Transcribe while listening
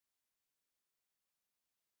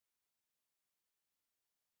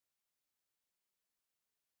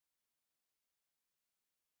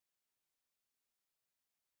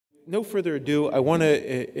no further ado, I want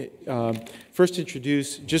to first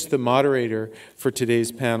introduce just the moderator for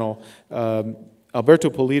today's panel. Alberto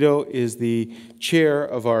Pulido is the chair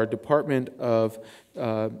of our Department of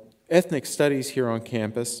Ethnic Studies here on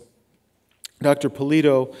campus. Dr.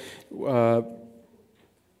 Pulido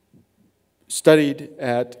studied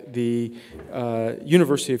at the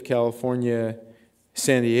University of California,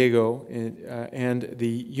 San Diego, and the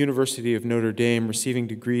University of Notre Dame, receiving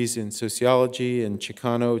degrees in sociology and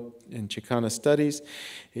Chicana studies.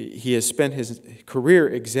 He has spent his career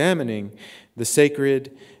examining the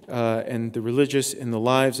sacred and the religious in the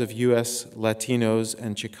lives of U.S. Latinos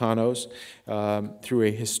and Chicanos through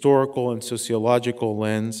a historical and sociological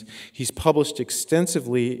lens. He's published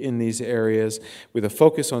extensively in these areas with a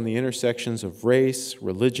focus on the intersections of race,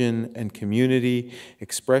 religion, and community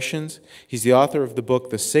expressions. He's the author of the book,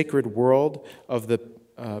 The Sacred World of the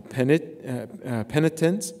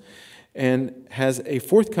Penitents, and has a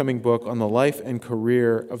forthcoming book on the life and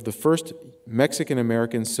career of the first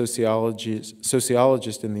Mexican-American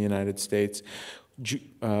sociologist in the United States,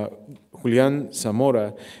 Julian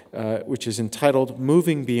Zamora, which is entitled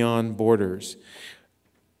Moving Beyond Borders.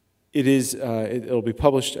 It'll be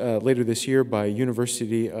published later this year by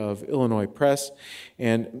University of Illinois Press.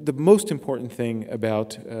 And the most important thing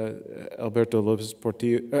about Alberto Lopez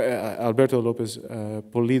Pulido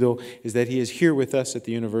is that he is here with us at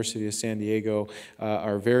the University of San Diego,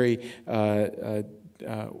 our very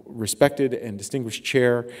respected and distinguished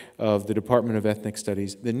chair of the Department of Ethnic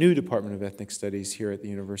Studies, the new Department of Ethnic Studies here at the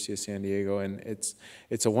University of San Diego, and it's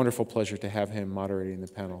a wonderful pleasure to have him moderating the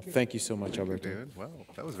panel. Thank you so much, Alberto. Thank you, David. Wow,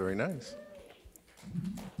 that was very nice.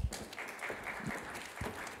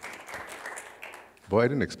 Boy, I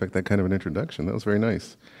didn't expect that kind of an introduction. That was very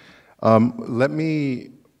nice. Let me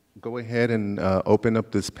go ahead and open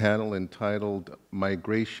up this panel entitled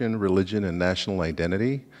Migration, Religion, and National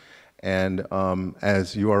Identity. And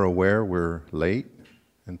as you are aware, we're late,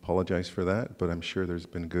 and apologize for that, but I'm sure there's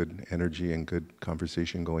been good energy and good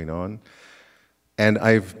conversation going on. And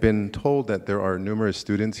I've been told that there are numerous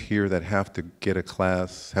students here that have to get to a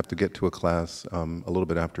class a little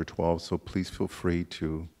bit after 12, so please feel free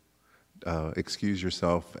to excuse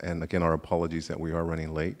yourself, and again, our apologies that we are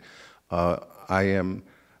running late. I am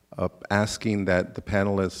asking that the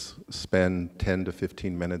panelists spend 10 to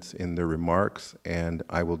 15 minutes in their remarks, and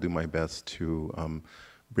I will do my best to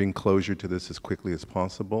bring closure to this as quickly as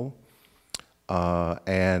possible. I've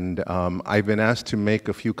been asked to make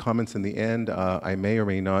a few comments in the end. I may or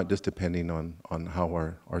may not, just depending on how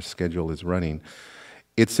our schedule is running.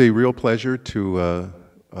 It's a real pleasure to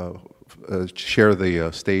share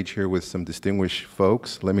the stage here with some distinguished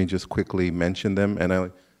folks. Let me just quickly mention them,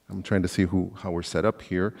 and I'm trying to see how we're set up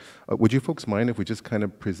here. Would you folks mind if we just kind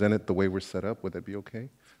of present it the way we're set up? Would that be okay?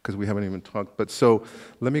 Because we haven't even talked. But so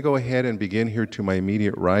let me go ahead and begin here to my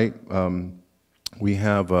immediate right. We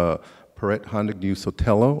have Perrette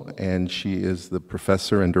Hondignu-Sotelo, and she is the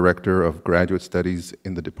professor and director of graduate studies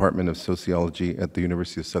in the Department of Sociology at the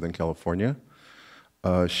University of Southern California.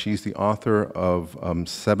 She's the author of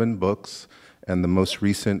 7 books, and the most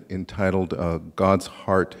recent entitled God's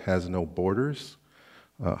Heart Has No Borders,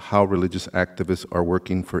 How Religious Activists Are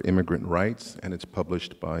Working for Immigrant Rights, and it's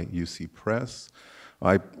published by UC Press.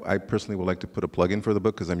 I personally would like to put a plug in for the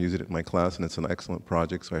book because I'm using it in my class, and it's an excellent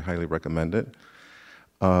project, so I highly recommend it.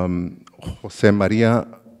 Jose Maria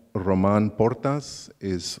Roman Portas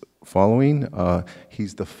is following.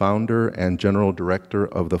 He's the founder and general director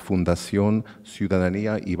of the Fundación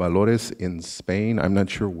Ciudadanía y Valores in Spain. I'm not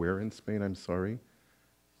sure where in Spain, I'm sorry.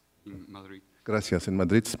 Madrid. Gracias, in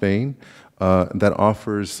Madrid, Spain, that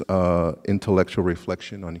offers intellectual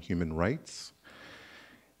reflection on human rights.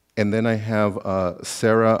 And then I have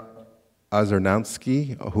Sarah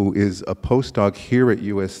Ozarnowski, who is a postdoc here at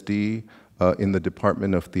USD in the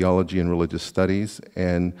Department of Theology and Religious Studies,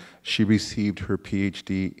 and she received her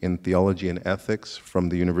PhD in Theology and Ethics from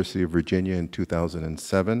the University of Virginia in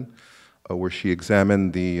 2007, where she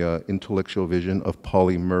examined the intellectual vision of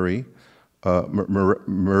Pauli Murray,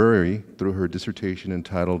 through her dissertation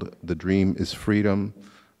entitled The Dream is Freedom,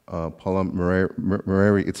 Paula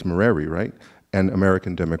Murray, it's Murray, right? And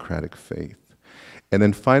American Democratic Faith. And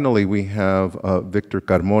then finally, we have Victor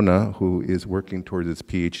Carmona, who is working towards his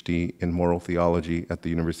PhD in moral theology at the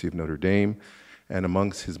University of Notre Dame. And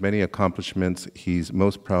amongst his many accomplishments, he's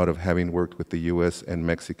most proud of having worked with the US and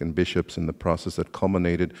Mexican bishops in the process that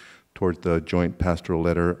culminated toward the joint pastoral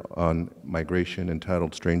letter on migration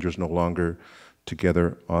entitled Strangers No Longer,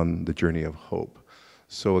 Together on the Journey of Hope.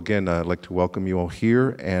 So again, I'd like to welcome you all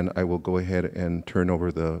here, and I will go ahead and turn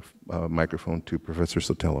over the microphone to Professor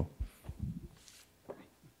Sotelo.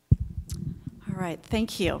 All right,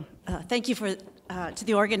 thank you. Thank you to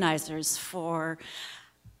the organizers for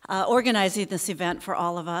organizing this event for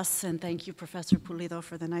all of us, and thank you, Professor Pulido,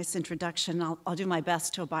 for the nice introduction. I'll do my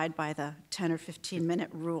best to abide by the 10 or 15-minute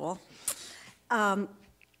rule.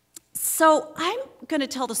 So I'm going to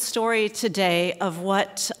tell the story today of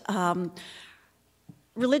what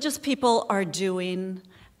religious people are doing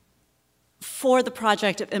for the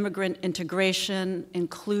project of immigrant integration,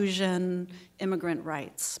 inclusion, immigrant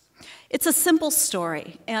rights. It's a simple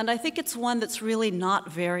story, and I think it's one that's really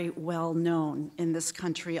not very well known in this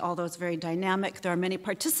country, although it's very dynamic. There are many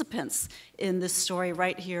participants in this story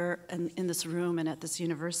right here in this room and at this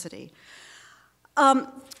university.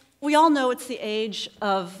 We all know it's the age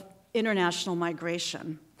of international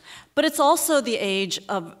migration, but it's also the age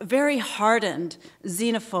of very hardened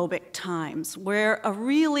xenophobic times where a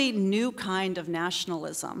really new kind of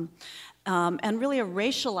nationalism and really a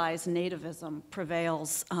racialized nativism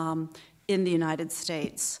prevails in the United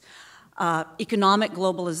States. Economic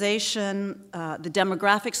globalization, the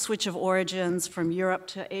demographic switch of origins from Europe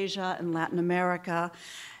to Asia and Latin America,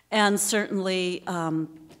 and certainly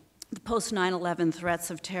the post-9/11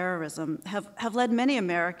 threats of terrorism have led many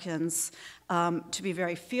Americans to be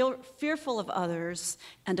very fearful of others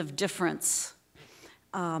and of difference,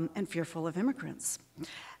 and fearful of immigrants.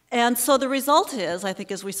 And so the result is, I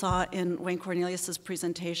think as we saw in Wayne Cornelius's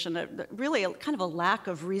presentation, really kind of a lack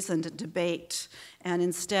of reasoned debate. And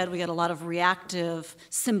instead we get a lot of reactive,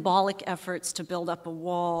 symbolic efforts to build up a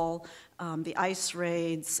wall, the ICE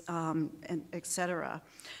raids, and et cetera.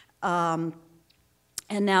 And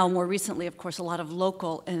now more recently, of course, a lot of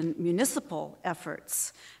local and municipal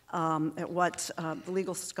efforts at what the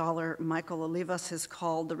legal scholar Michael Olivas has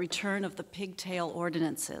called the return of the pigtail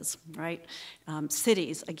ordinances, right?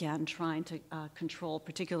 Cities, again, trying to control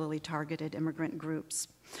particularly targeted immigrant groups.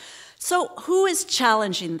 So who is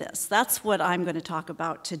challenging this? That's what I'm going to talk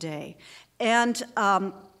about today. And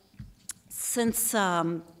since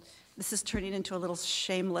this is turning into a little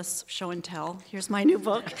shameless show and tell, here's my new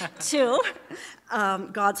book, too,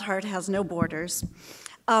 God's Heart Has No Borders,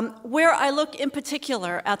 where I look in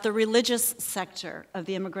particular at the religious sector of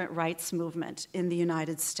the immigrant rights movement in the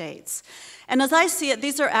United States. And as I see it,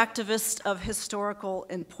 these are activists of historical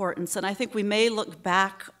importance, and I think we may look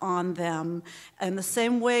back on them in the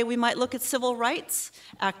same way we might look at civil rights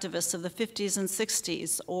activists of the 50s and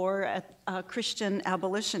 60s, or at Christian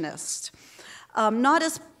abolitionists. Not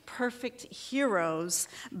as perfect heroes,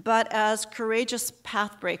 but as courageous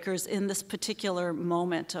pathbreakers in this particular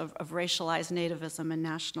moment of racialized nativism and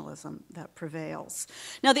nationalism that prevails.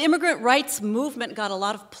 Now, the immigrant rights movement got a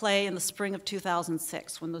lot of play in the spring of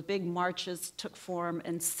 2006 when the big marches took form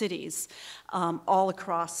in cities all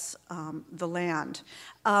across the land.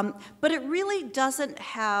 But it really doesn't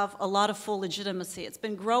have a lot of full legitimacy. It's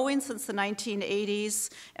been growing since the 1980s,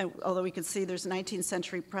 and although we can see there's 19th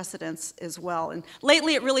century precedents as well. And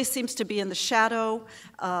lately it really seems to be in the shadow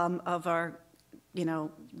of our,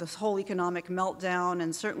 this whole economic meltdown,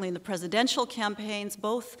 and certainly in the presidential campaigns,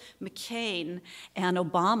 both McCain and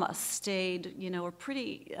Obama stayed,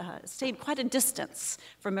 stayed quite a distance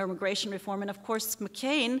from immigration reform. And of course,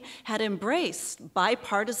 McCain had embraced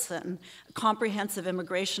bipartisan, comprehensive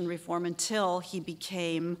immigration reform until he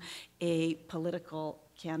became a political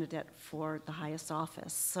candidate for the highest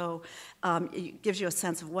office. So it gives you a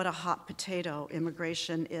sense of what a hot potato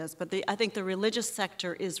immigration is. But I think the religious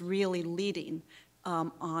sector is really leading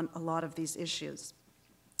on a lot of these issues.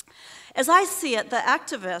 As I see it, the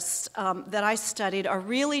activists that I studied are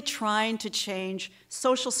really trying to change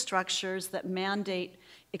social structures that mandate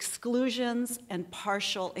exclusions and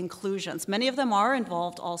partial inclusions. Many of them are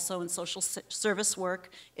involved also in social service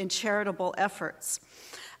work, in charitable efforts.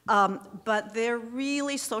 But they're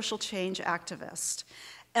really social change activists.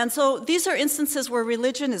 And so these are instances where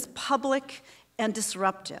religion is public and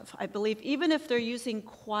disruptive. I believe even if they're using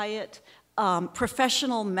quiet,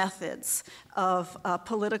 professional methods of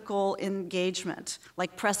political engagement,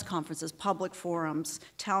 like press conferences, public forums,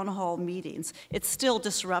 town hall meetings, it's still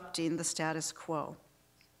disrupting the status quo.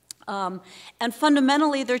 And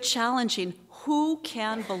fundamentally, they're challenging who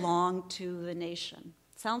can belong to the nation.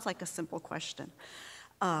 Sounds like a simple question.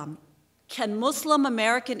 Can Muslim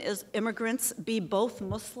American immigrants be both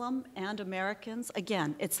Muslim and Americans?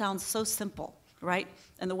 Again, it sounds so simple, right?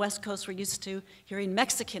 In the West Coast, we're used to hearing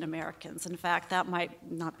Mexican Americans. In fact, that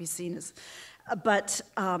might not be seen as, but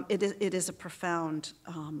it is a profound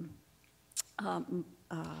and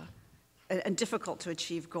difficult to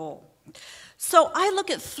achieve goal. So I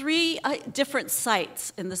look at three different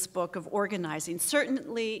sites in this book of organizing.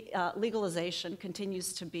 Certainly, legalization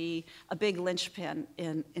continues to be a big linchpin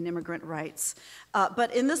in immigrant rights.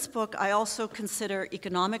 But in this book, I also consider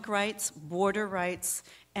economic rights, border rights,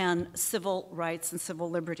 and civil rights and civil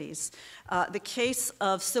liberties. The case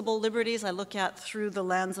of civil liberties I look at through the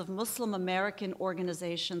lens of Muslim American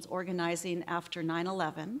organizations organizing after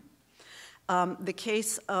 9/11. The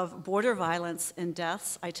case of border violence and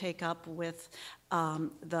deaths I take up with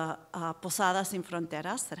the Posadas Sin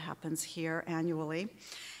Fronteras that happens here annually.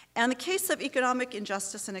 And the case of economic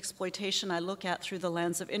injustice and exploitation I look at through the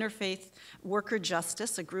lens of Interfaith Worker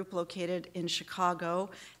Justice, a group located in Chicago,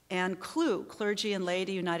 and CLU, Clergy and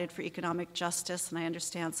Laity United for Economic Justice, and I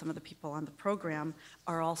understand some of the people on the program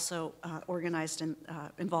are also organized and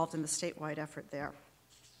involved in the statewide effort there.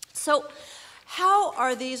 So, how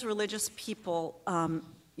are these religious people,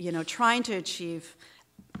 trying to achieve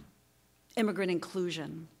immigrant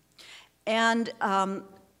inclusion? And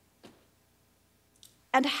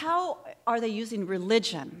how are they using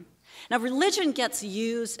religion? Now, religion gets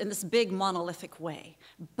used in this big monolithic way,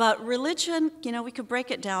 but religion, we could break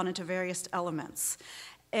it down into various elements.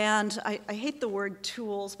 And I hate the word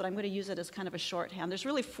tools, but I'm going to use it as kind of a shorthand. There's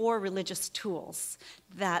really 4 religious tools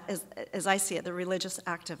that, as I see it, the religious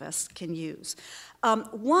activists can use.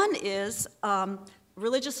 One is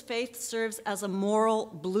religious faith serves as a moral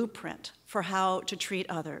blueprint for how to treat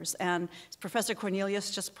others. And Professor Cornelius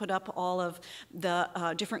just put up all of the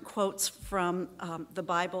different quotes from the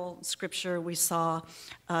Bible, Scripture. We saw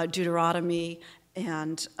Deuteronomy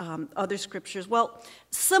and other scriptures. Well,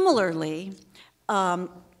 similarly,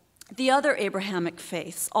 the other Abrahamic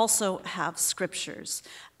faiths also have scriptures,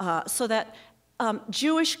 so that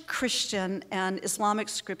Jewish, Christian, and Islamic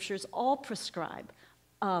scriptures all prescribe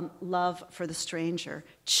love for the stranger,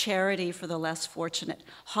 charity for the less fortunate,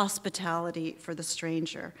 hospitality for the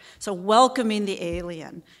stranger. So welcoming the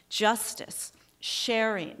alien, justice,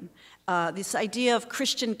 sharing, this idea of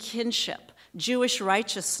Christian kinship, Jewish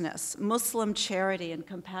righteousness, Muslim charity, and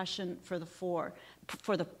compassion for the poor,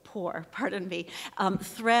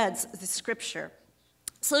 threads the scripture.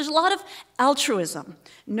 So there's a lot of altruism,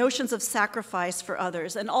 notions of sacrifice for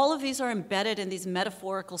others, and all of these are embedded in these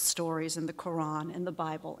metaphorical stories in the Quran, in the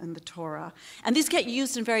Bible, in the Torah. And these get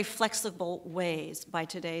used in very flexible ways by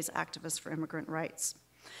today's activists for immigrant rights.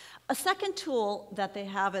 A second tool that they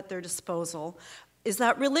have at their disposal is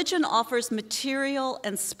that religion offers material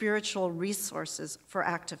and spiritual resources for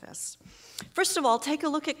activists. First of all, take a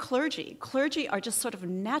look at clergy. Clergy are just sort of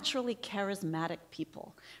naturally charismatic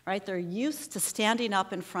people, right? They're used to standing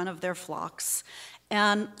up in front of their flocks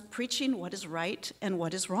and preaching what is right and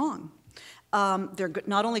what is wrong. They're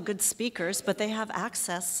not only good speakers, but they have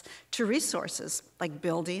access to resources like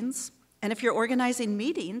buildings. And if you're organizing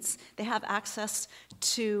meetings, they have access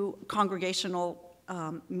to congregational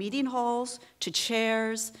meeting halls, to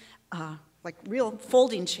chairs, like real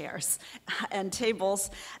folding chairs and tables,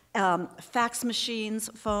 fax machines,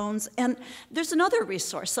 phones. And there's another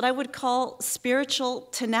resource that I would call spiritual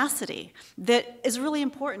tenacity that is really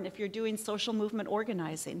important if you're doing social movement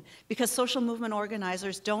organizing, because social movement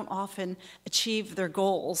organizers don't often achieve their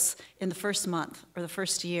goals in the first month or the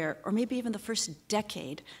first year, or maybe even the first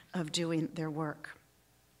decade of doing their work.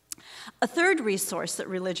 A third resource that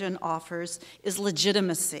religion offers is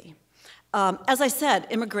legitimacy. As I said,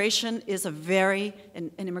 immigration is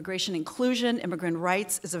and immigration inclusion, immigrant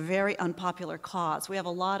rights is a very unpopular cause. We have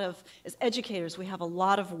as educators, we have a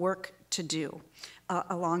lot of work to do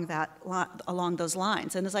along those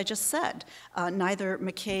lines. And as I just said, neither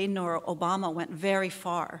McCain nor Obama went very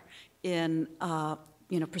far in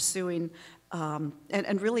pursuing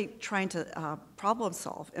and really trying to problem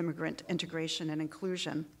solve immigrant integration and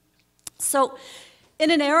inclusion. So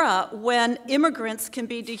in an era when immigrants can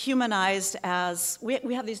be dehumanized as,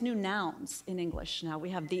 we have these new nouns in English now.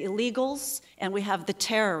 We have the illegals and we have the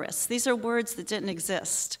terrorists. These are words that didn't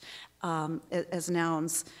exist as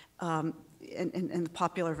nouns in the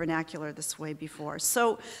popular vernacular this way before.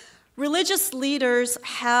 So religious leaders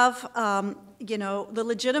have, the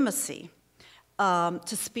legitimacy to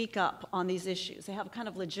speak up on these issues. They have a kind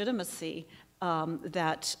of legitimacy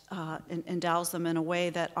that endows them in a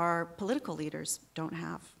way that our political leaders don't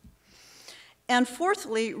have. And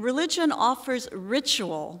fourthly, religion offers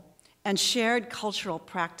ritual and shared cultural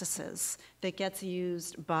practices that gets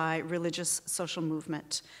used by religious social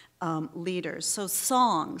movement leaders. So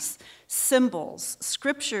songs, symbols,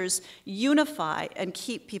 scriptures unify and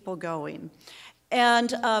keep people going.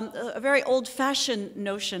 And a very old-fashioned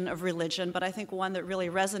notion of religion, but I think one that really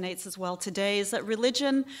resonates as well today, is that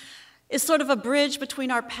religion is sort of a bridge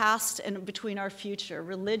between our past and between our future.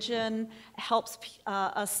 Religion helps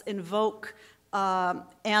us invoke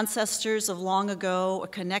ancestors of long ago, a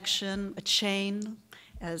connection, a chain,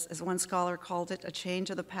 as one scholar called it, a chain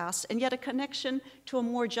to the past, and yet a connection to a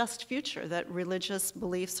more just future that religious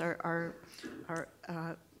beliefs are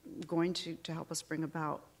going to help us bring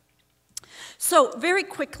about. So very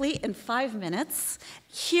quickly, in 5 minutes,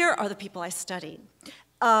 here are the people I studied.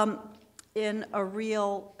 In a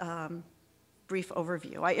real brief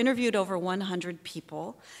overview, I interviewed over 100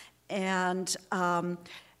 people, and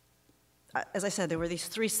as I said, there were these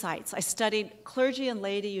 3 sites. I studied Clergy and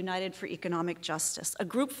Laity United for Economic Justice, a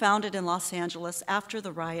group founded in Los Angeles after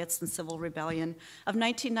the riots and civil rebellion of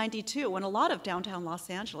 1992, when a lot of downtown Los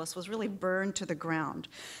Angeles was really burned to the ground.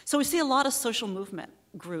 So we see a lot of social movement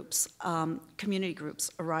groups, community groups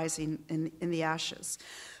arising in the ashes.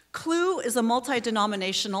 CLUE is a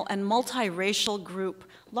multi-denominational and multiracial group,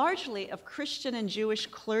 largely of Christian and Jewish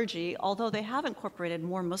clergy, although they have incorporated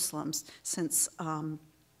more Muslims since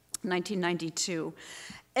 1992.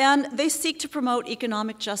 And they seek to promote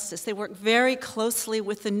economic justice. They work very closely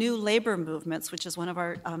with the new labor movements, which is one of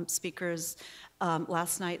our speakers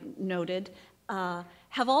last night noted,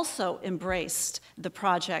 have also embraced the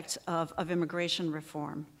project of immigration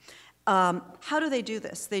reform. How do they do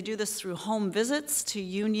this? They do this through home visits to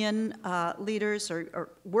union leaders or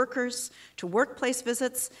workers, to workplace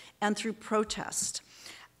visits, and through protest.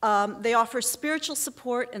 They offer spiritual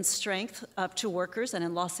support and strength to workers, and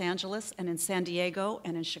in Los Angeles, and in San Diego,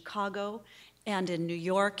 and in Chicago, and in New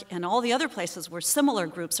York, and all the other places where similar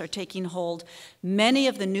groups are taking hold. Many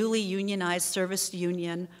of the newly unionized service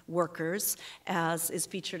union workers, as is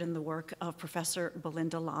featured in the work of Professor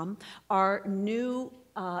Belinda Lam, are new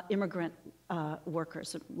immigrant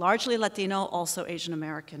workers, largely Latino, also Asian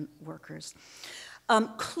American workers.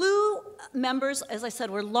 CLUE members, as I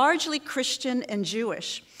said, were largely Christian and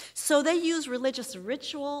Jewish, so they use religious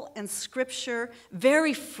ritual and scripture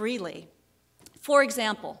very freely. For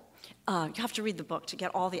example, you have to read the book to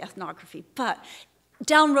get all the ethnography, but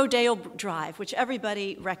down Rodeo Drive, which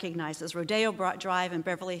everybody recognizes, Rodeo Drive in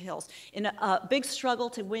Beverly Hills, in a big struggle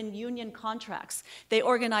to win union contracts, they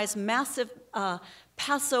organized massive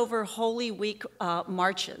Passover Holy Week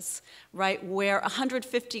marches, right, where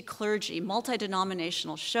 150 clergy,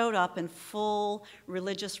 multi-denominational, showed up in full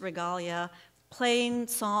religious regalia, playing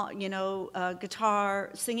guitar,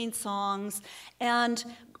 singing songs, and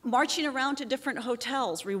marching around to different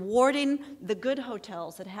hotels, rewarding the good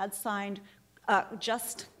hotels that had signed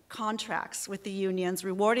just contracts with the unions,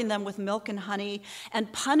 rewarding them with milk and honey, and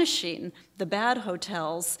punishing the bad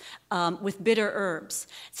hotels with bitter herbs.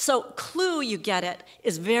 So CLUE, you get it,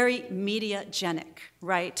 is very mediagenic,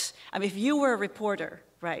 right? I mean, if you were a reporter,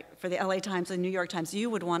 right, for the LA Times and New York Times, you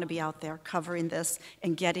would want to be out there covering this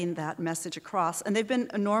and getting that message across, and they've been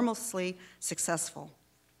enormously successful.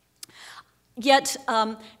 Yet,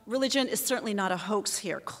 religion is certainly not a hoax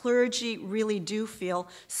here. Clergy really do feel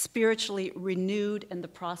spiritually renewed in the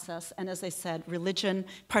process, and as I said,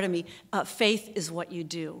 faith is what you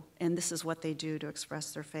do, and this is what they do to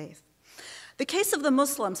express their faith. The case of the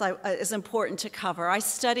Muslims is important to cover. I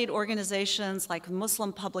studied organizations like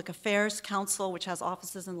Muslim Public Affairs Council, which has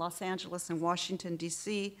offices in Los Angeles and Washington,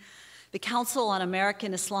 D.C., the Council on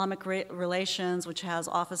American Islamic Relations, which has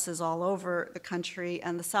offices all over the country,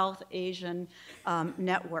 and the South Asian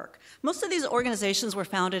Network. Most of these organizations were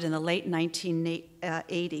founded in the late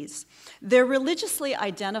 1980s. They're religiously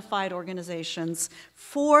identified organizations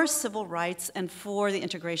for civil rights and for the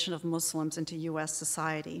integration of Muslims into U.S.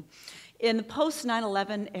 society. In the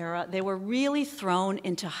post-9/11 era, they were really thrown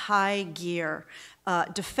into high gear,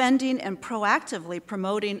 defending and proactively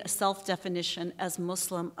promoting self-definition as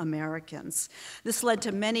Muslim Americans. This led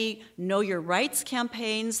to many Know Your Rights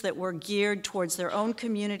campaigns that were geared towards their own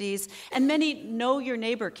communities, and many Know Your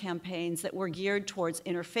Neighbor campaigns that were geared towards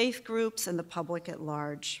interfaith groups and the public at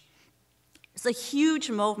large. It's a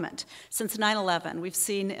huge movement since 9/11. We've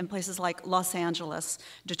seen in places like Los Angeles,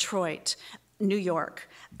 Detroit, New York,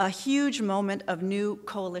 a huge moment of new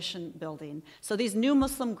coalition building. So these new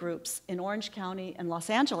Muslim groups in Orange County and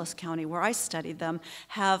Los Angeles County, where I studied them,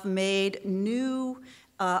 have made new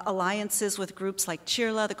alliances with groups like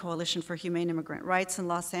CHIRLA, the Coalition for Humane Immigrant Rights in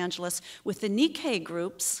Los Angeles, with the Nikkei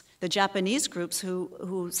groups, the Japanese groups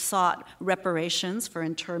who sought reparations for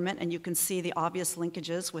internment, and you can see the obvious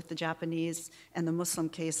linkages with the Japanese and the Muslim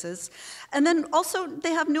cases. And then also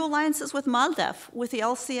they have new alliances with MALDEF, with the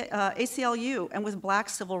ACLU, and with Black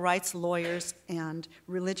civil rights lawyers and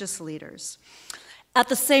religious leaders. At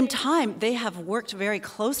the same time, they have worked very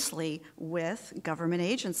closely with government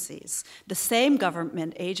agencies, the same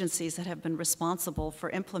government agencies that have been responsible for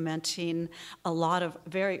implementing a lot of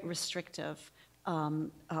very restrictive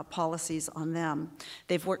policies on them.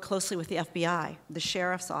 They've worked closely with the FBI, the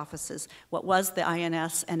sheriff's offices, what was the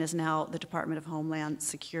INS and is now the Department of Homeland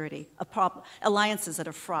Security, alliances that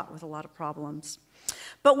are fraught with a lot of problems.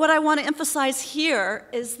 But what I want to emphasize here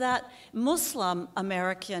is that Muslim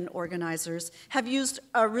American organizers have used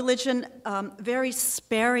religion very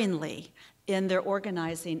sparingly in their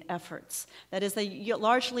organizing efforts. That is, they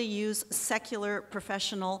largely use secular,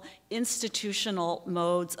 professional, institutional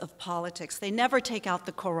modes of politics. They never take out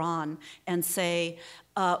the Quran and say,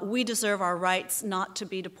 we deserve our rights not to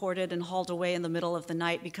be deported and hauled away in the middle of the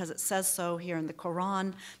night because it says so here in the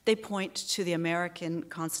Quran. They point to the American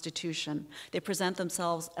Constitution. They present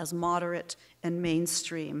themselves as moderate and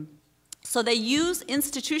mainstream. So they use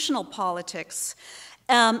institutional politics,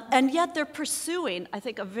 and yet they're pursuing, I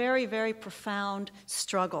think, a very, very profound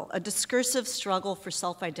struggle, a discursive struggle for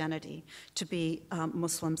self-identity to be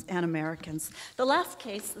Muslims and Americans. The last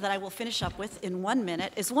case that I will finish up with in 1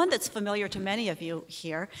 minute is one that's familiar to many of you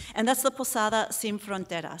here, and that's the Posada Sin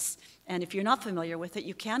Fronteras. And if you're not familiar with it,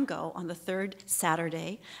 you can go on the 3rd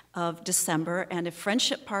Saturday of December, and if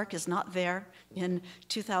Friendship Park is not there in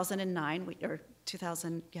 2009,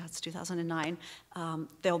 it's 2009,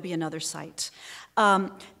 there'll be another site.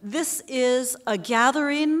 This is a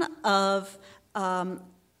gathering of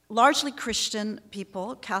largely Christian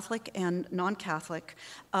people, Catholic and non-Catholic,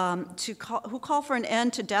 who call for an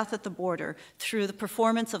end to death at the border through the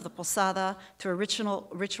performance of the Posada, through a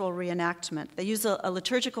ritual reenactment. They use a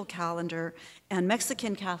liturgical calendar and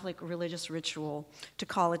Mexican Catholic religious ritual to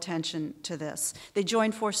call attention to this. They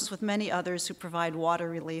join forces with many others who provide water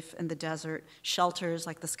relief in the desert, shelters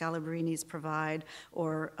like the Scalabrinis provide,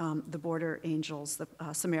 or the Border Angels, the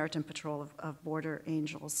Samaritan Patrol of Border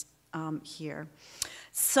Angels here.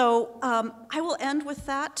 So I will end with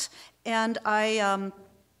that, and I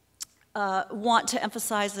want to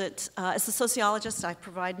emphasize that as a sociologist, I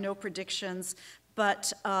provide no predictions,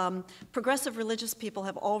 but progressive religious people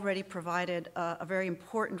have already provided a very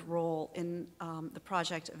important role in the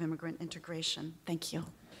project of immigrant integration. Thank you.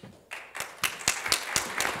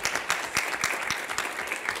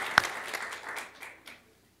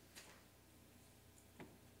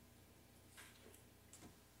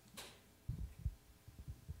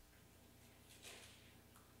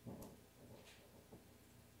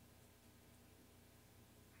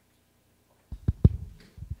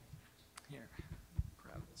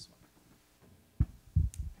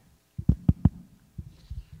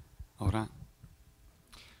 Ahora,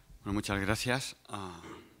 bueno, muchas gracias.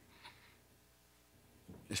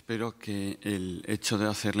 Espero que el hecho de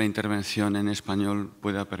hacer la intervención en español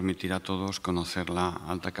pueda permitir a todos conocer la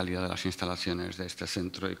alta calidad de las instalaciones de este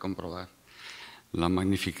centro y comprobar la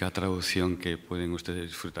magnífica traducción que pueden ustedes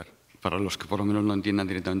disfrutar, para los que por lo menos no entiendan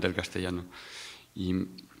directamente el castellano. Y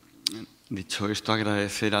dicho esto,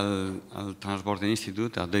 agradecer al Transborder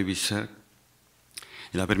Institute, a David Sherk,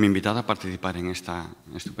 el haberme invitado a participar en esta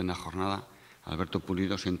estupenda jornada, Alberto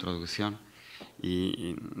Pulido, su introducción,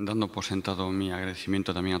 y dando por sentado mi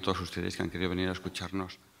agradecimiento también a todos ustedes que han querido venir a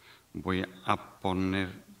escucharnos, voy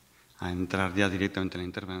a entrar ya directamente en la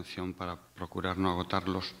intervención para procurar no agotar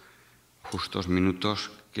los justos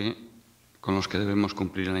minutos con los que debemos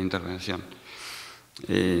cumplir en la intervención.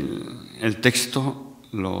 El texto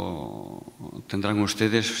lo tendrán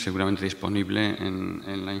ustedes seguramente disponible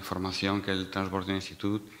en la información que el Transborder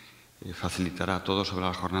Institute facilitará a todos sobre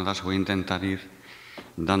las jornadas. Voy a intentar ir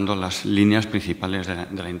dando las líneas principales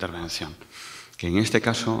de la intervención, que en este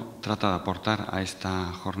caso trata de aportar a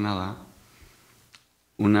esta jornada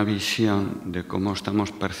una visión de cómo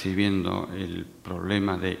estamos percibiendo el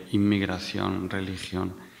problema de inmigración,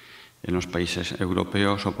 religión en los países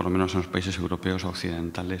europeos, o por lo menos en los países europeos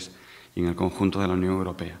occidentales y en el conjunto de la Unión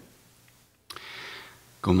Europea.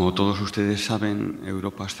 Como todos ustedes saben,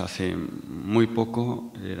 Europa hasta hace muy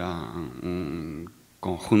poco era un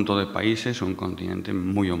conjunto de países, un continente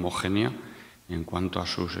muy homogéneo en cuanto a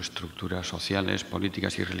sus estructuras sociales,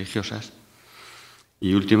 políticas y religiosas.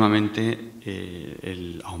 Y últimamente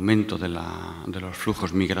el aumento de los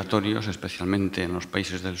flujos migratorios, especialmente en los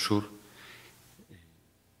países del sur,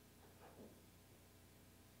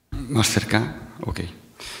 más cerca,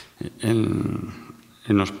 en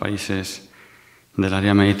los países del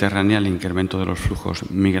área mediterránea el incremento de los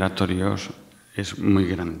flujos migratorios es muy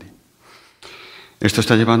grande. Esto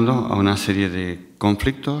está llevando a una serie de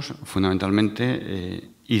conflictos,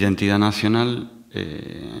 fundamentalmente identidad nacional,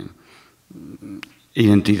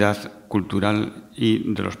 identidad cultural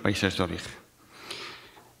y de los países de origen.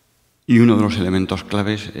 Y uno de los elementos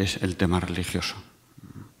claves es el tema religioso.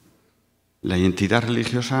 La identidad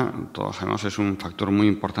religiosa, todos sabemos, es un factor muy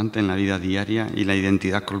importante en la vida diaria y la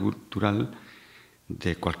identidad cultural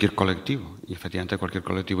de cualquier colectivo, y efectivamente cualquier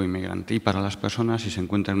colectivo inmigrante, y para las personas si se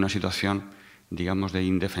encuentran en una situación, digamos, de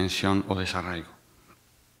indefensión o desarraigo.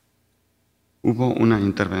 Hubo una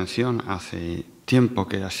intervención hace tiempo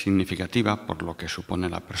que era significativa por lo que supone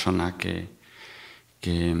la persona a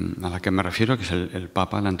la que me refiero, que es el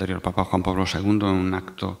Papa, el anterior Papa Juan Pablo II, en un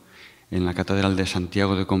acto en la Catedral de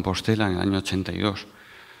Santiago de Compostela en el año 82,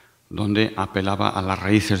 donde apelaba a las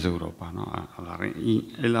raíces de Europa, ¿no?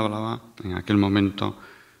 Y él hablaba en aquel momento: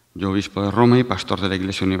 yo, obispo de Roma y pastor de la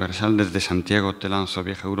Iglesia Universal, desde Santiago te lanzo,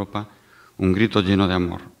 vieja Europa, un grito lleno de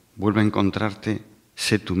amor. Vuelve a encontrarte,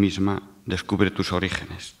 sé tú misma, descubre tus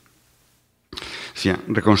orígenes. O sea,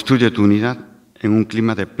 reconstruye tu unidad en un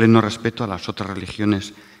clima de pleno respeto a las otras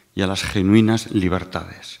religiones y a las genuinas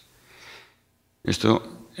libertades.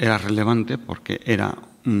 Esto era relevante porque era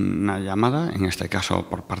una llamada, en este caso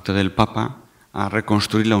por parte del Papa, a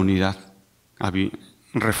reconstruir la unidad, a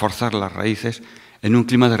reforzar las raíces en un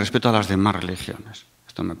clima de respeto a las demás religiones.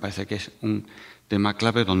 Esto me parece que es un tema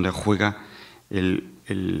clave donde juega el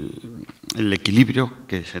equilibrio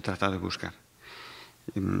que se trata de buscar.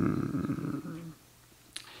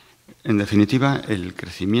 En definitiva, el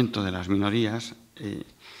crecimiento de las minorías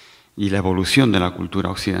y la evolución de la cultura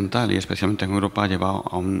occidental, y especialmente en Europa, ha llevado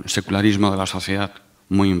a un secularismo de la sociedad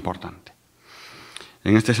muy importante.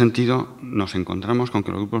 En este sentido, nos encontramos con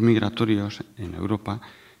que los grupos migratorios en Europa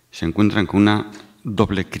se encuentran con una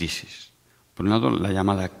doble crisis. Por un lado, la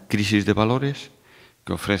llamada crisis de valores,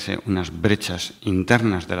 que ofrece unas brechas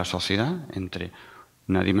internas de la sociedad entre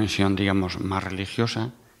una dimensión, digamos, más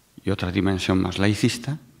religiosa y otra dimensión más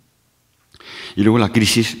laicista. Y luego la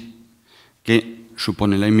crisis que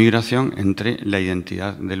supone la inmigración entre la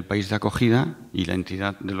identidad del país de acogida y la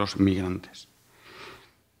identidad de los migrantes.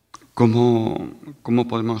 ¿Cómo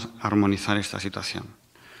podemos armonizar esta situación?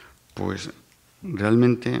 Pues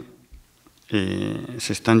realmente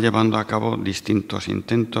se están llevando a cabo distintos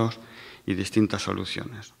intentos y distintas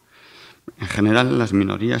soluciones. En general, las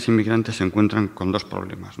minorías inmigrantes se encuentran con dos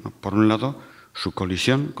problemas, ¿no? Por un lado, su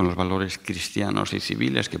colisión con los valores cristianos y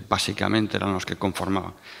civiles, que básicamente eran los que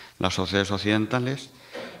conformaban las sociedades occidentales,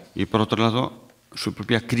 y por otro lado, su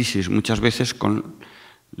propia crisis muchas veces con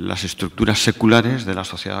las estructuras seculares de la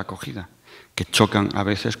sociedad acogida, que chocan a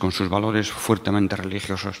veces con sus valores fuertemente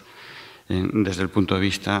religiosos desde el punto de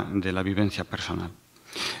vista de la vivencia personal.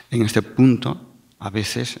 En este punto, a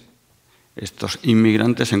veces, estos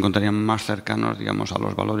inmigrantes se encontrarían más cercanos, digamos, a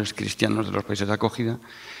los valores cristianos de los países de acogida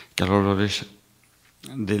que a los valores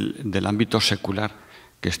del ámbito secular,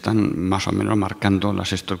 que están más o menos marcando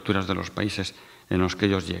las estructuras de los países en los que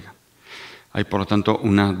ellos llegan. Hay, por lo tanto,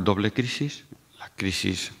 una doble crisis, la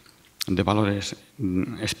crisis de valores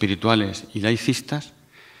espirituales y laicistas,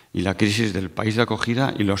 y la crisis del país de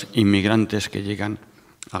acogida y los inmigrantes que llegan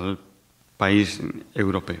al país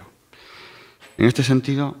europeo. En este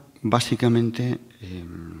sentido, básicamente,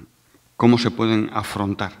 ¿cómo se pueden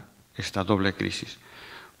afrontar esta doble crisis?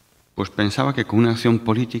 Pues pensaba que con una acción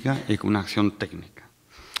política y con una acción técnica.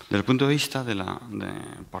 Desde el punto de vista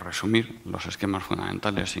por resumir los esquemas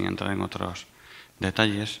fundamentales sin entrar en otros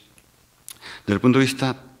detalles, desde el punto de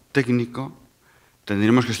vista técnico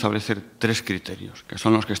tendríamos que establecer tres criterios, que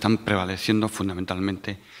son los que están prevaleciendo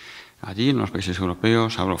fundamentalmente allí en los países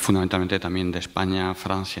europeos. Hablo fundamentalmente también de España,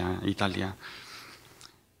 Francia, Italia.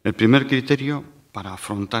 El primer criterio para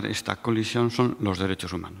afrontar esta colisión son los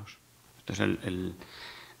derechos humanos. Este es el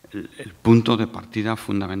punto de partida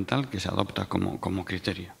fundamental que se adopta como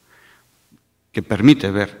criterio, que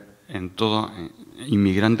permite ver en todo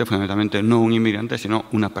inmigrante, fundamentalmente no un inmigrante, sino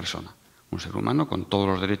una persona, un ser humano con todos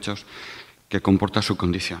los derechos que comporta su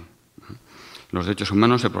condición. Los derechos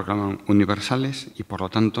humanos se proclaman universales y, por lo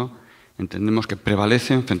tanto, entendemos que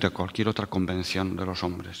prevalecen frente a cualquier otra convención de los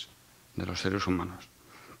hombres, de los seres humanos.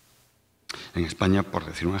 En España, por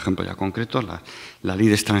decir un ejemplo ya concreto, la ley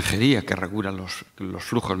de extranjería que regula los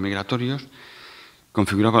flujos migratorios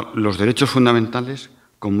configuraba los derechos fundamentales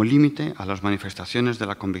como límite a las manifestaciones de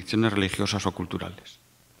las convicciones religiosas o culturales.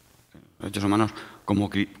 Los derechos humanos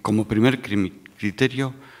como primer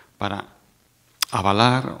criterio para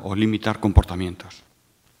avalar o limitar comportamientos.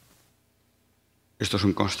 Esto es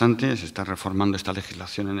un constante, se está reformando esta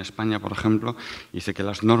legislación en España, por ejemplo, y dice que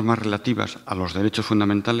las normas relativas a los derechos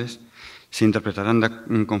fundamentales se interpretarán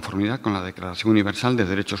en conformidad con la Declaración Universal de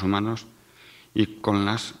Derechos Humanos y con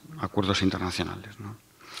los acuerdos internacionales, ¿no?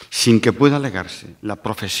 Sin que pueda alegarse la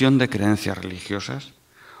profesión de creencias religiosas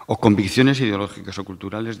o convicciones ideológicas o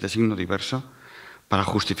culturales de signo diverso para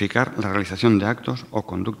justificar la realización de actos o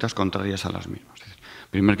conductas contrarias a las mismas. Es decir,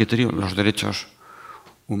 primer criterio, los derechos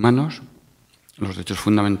humanos, los derechos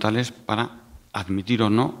fundamentales para admitir o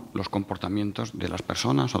no los comportamientos de las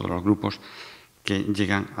personas o de los grupos que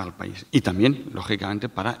llegan al país. Y también, lógicamente,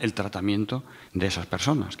 para el tratamiento de esas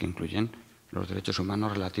personas, que incluyen los derechos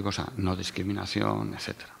humanos relativos a no discriminación,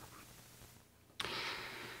 etc.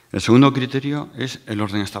 El segundo criterio es el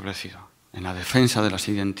orden establecido. En la defensa de las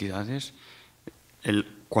identidades,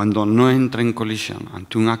 cuando no entra en colisión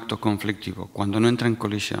ante un acto conflictivo, cuando no entra en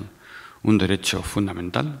colisión un derecho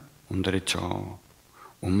fundamental, un derecho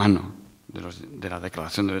humano de la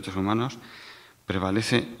Declaración de Derechos Humanos,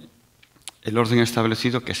 prevalece el orden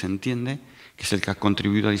establecido, que se entiende que es el que ha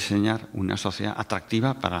contribuido a diseñar una sociedad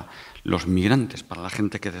atractiva para los migrantes, para la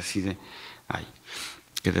gente que decide ahí,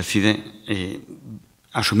 que decide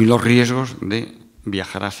asumir los riesgos de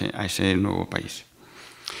viajar a ese nuevo país.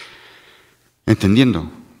 Entendiendo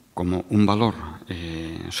como un valor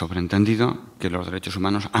sobreentendido que los derechos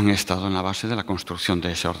humanos han estado en la base de la construcción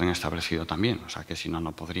de ese orden establecido también, o sea que si no,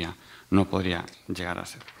 no podría llegar a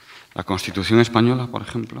ser. La Constitución española, por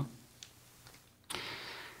ejemplo,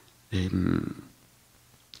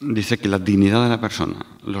 dice que la dignidad de la persona,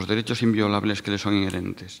 los derechos inviolables que le son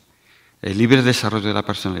inherentes, el libre desarrollo de la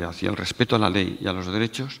personalidad y el respeto a la ley y a los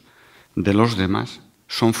derechos de los demás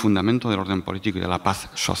son fundamento del orden político y de la paz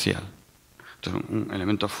social. Esto es un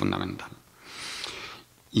elemento fundamental.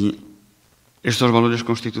 Y estos valores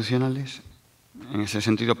constitucionales, en ese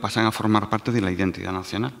sentido, pasan a formar parte de la identidad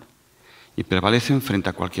nacional y prevalecen frente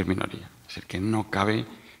a cualquier minoría. Es decir, que no cabe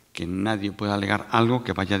que nadie pueda alegar algo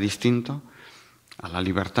que vaya distinto a la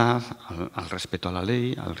libertad, al respeto a la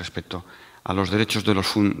ley, al respeto a los derechos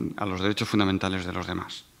fundamentales de los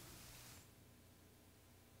demás.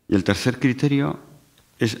 Y el tercer criterio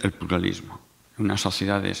es el pluralismo. En unas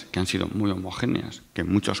sociedades que han sido muy homogéneas, que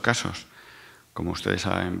en muchos casos, como ustedes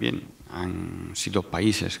saben bien, han sido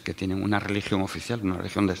países que tienen una religión oficial, una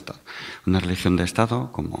religión de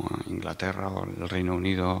Estado, como Inglaterra o el Reino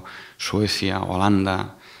Unido, Suecia,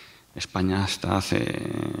 Holanda, España hasta hace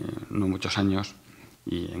no muchos años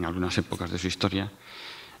y en algunas épocas de su historia.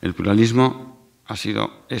 El pluralismo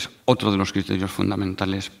es otro de los criterios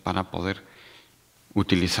fundamentales para poder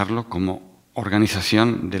utilizarlo como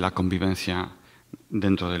organización de la convivencia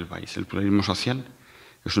dentro del país. El pluralismo social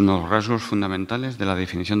es uno de los rasgos fundamentales de la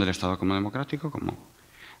definición del Estado como democrático, como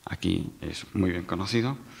aquí es muy bien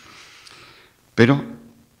conocido, pero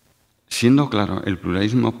siendo claro el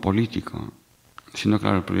pluralismo político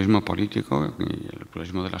y el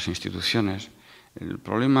pluralismo de las instituciones, el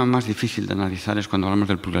problema más difícil de analizar es cuando hablamos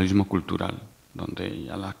del pluralismo cultural, donde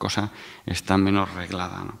ya la cosa está menos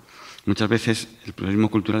reglada, ¿no? Muchas veces el pluralismo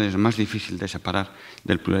cultural es más difícil de separar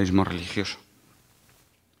del pluralismo religioso.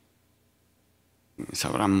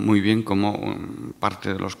 Sabrán muy bien cómo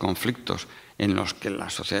parte de los conflictos en los que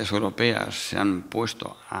las sociedades europeas se han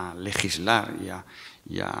puesto a legislar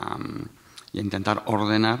y a intentar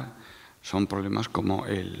ordenar son problemas como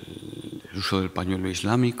el uso del pañuelo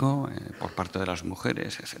islámico por parte de las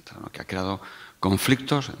mujeres, etc., ¿no? Que ha creado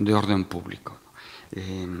conflictos de orden público.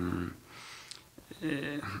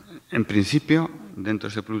 En principio, dentro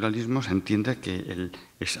de ese pluralismo se entiende que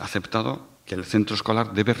es aceptado que el centro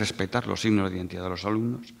escolar debe respetar los signos de identidad de los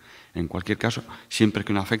alumnos, en cualquier caso, siempre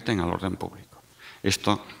que no afecten al orden público.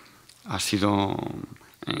 Esto ha sido,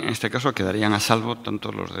 en este caso, quedarían a salvo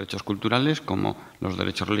tanto los derechos culturales como los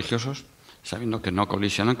derechos religiosos, sabiendo que no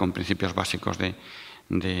colisionan con principios básicos de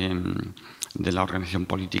la organización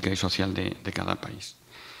política y social de cada país.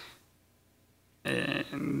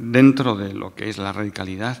 Dentro de lo que es la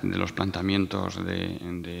radicalidad de los planteamientos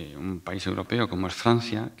de un país europeo como es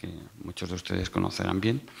Francia, que muchos de ustedes conocerán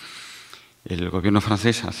bien, el gobierno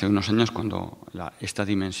francés hace unos años, cuando esta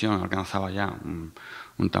dimensión alcanzaba ya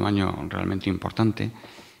un tamaño realmente importante,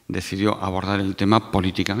 decidió abordar el tema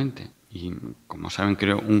políticamente y, como saben,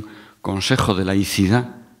 creó un Consejo de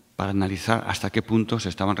Laicidad para analizar hasta qué punto se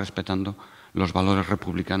estaban respetando los valores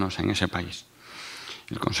republicanos en ese país.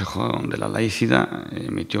 El Consejo de la Laicidad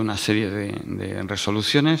emitió una serie de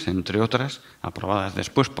resoluciones, entre otras, aprobadas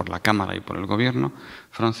después por la Cámara y por el gobierno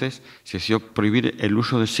francés, se decidió prohibir el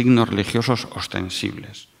uso de signos religiosos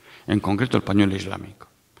ostensibles, en concreto el pañuelo islámico.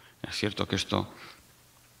 Es cierto que esto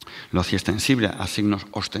lo hacía extensible a signos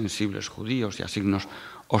ostensibles judíos y a signos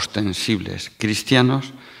ostensibles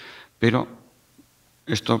cristianos, pero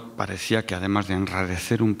esto parecía que, además de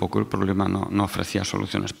enrarecer un poco el problema, no ofrecía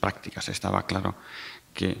soluciones prácticas. Estaba claro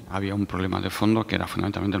que había un problema de fondo que era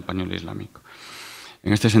fundamentalmente el pañuelo islámico.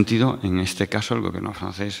 En este sentido, en este caso, el gobierno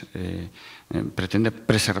francés pretende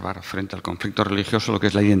preservar frente al conflicto religioso lo que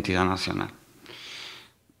es la identidad nacional.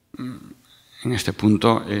 En este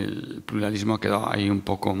punto el pluralismo quedó ahí un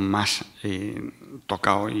poco más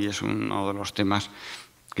tocado y es uno de los temas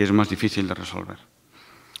que es más difícil de resolver.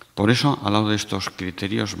 Por eso, al lado de estos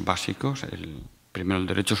criterios básicos, primero el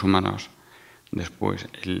derechos humanos, después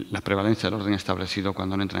la prevalencia del orden establecido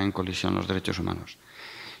cuando no entran en colisión los derechos humanos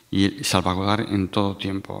y salvaguardar en todo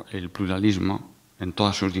tiempo el pluralismo en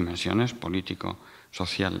todas sus dimensiones, político,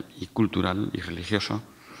 social y cultural y religioso.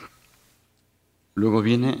 Luego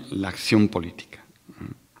viene la acción política,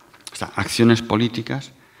 o sea, acciones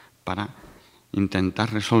políticas para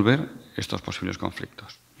intentar resolver estos posibles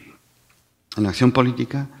conflictos. La acción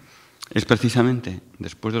política es precisamente,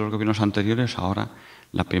 después de los gobiernos anteriores, ahora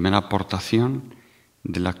la primera aportación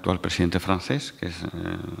del actual presidente francés, que es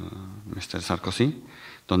Mr. Sarkozy,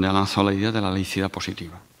 donde ha lanzado la idea de la laicidad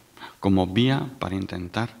positiva, como vía para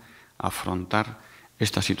intentar afrontar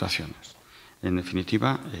estas situaciones. En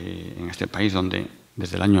definitiva, en este país donde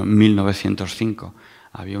desde el año 1905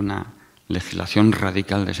 había una legislación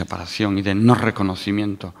radical de separación y de no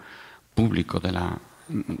reconocimiento público de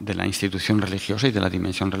la institución religiosa y de la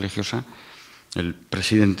dimensión religiosa, el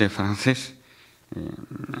presidente francés,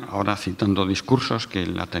 ahora citando discursos que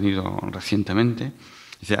él ha tenido recientemente,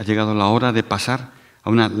 dice: ha llegado la hora de pasar a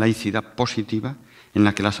una laicidad positiva en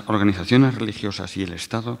la que las organizaciones religiosas y el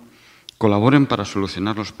Estado colaboren para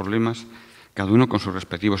solucionar los problemas, cada uno con sus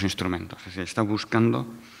respectivos instrumentos. Es decir, está buscando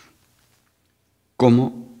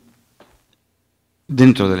cómo,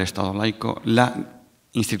 dentro del Estado laico, la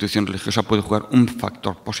institución religiosa puede jugar un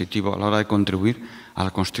factor positivo a la hora de contribuir a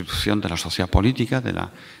la constitución de la sociedad política,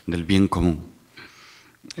 del bien común.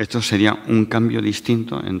 Esto sería un cambio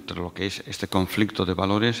distinto entre lo que es este conflicto de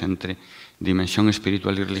valores entre dimensión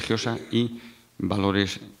espiritual y religiosa y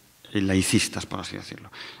valores laicistas, por así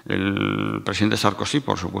decirlo. El presidente Sarkozy,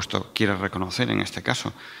 por supuesto, quiere reconocer en este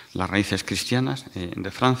caso las raíces cristianas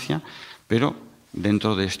de Francia, pero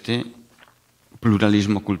dentro de este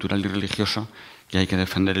pluralismo cultural y religioso que hay que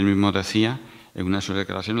defender. Él mismo decía en una de sus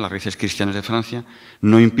declaraciones: las raíces cristianas de Francia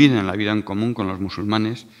no impiden la vida en común con los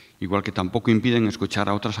musulmanes, igual que tampoco impiden escuchar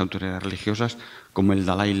a otras autoridades religiosas como el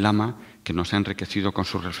Dalai Lama, que nos ha enriquecido con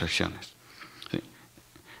sus reflexiones. Sí.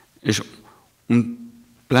 Es un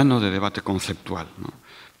plano de debate conceptual, ¿no?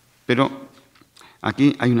 Pero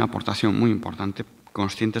aquí hay una aportación muy importante,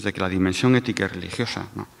 conscientes de que la dimensión ética y religiosa,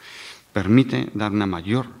 ¿no?, permite dar una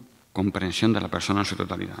mayor comprensión de la persona en su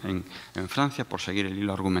totalidad. En Francia, por seguir el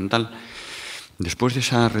hilo argumental, después de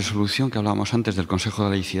esa resolución que hablábamos antes del Consejo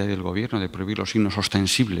de Laicidad y del Gobierno de prohibir los signos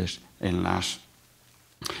ostensibles en las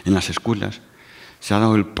escuelas, se ha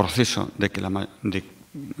dado el proceso de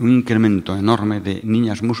un incremento enorme de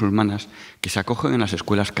niñas musulmanas que se acogen en las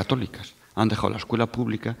escuelas católicas. Han dejado la escuela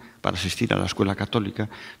pública para asistir a la escuela católica,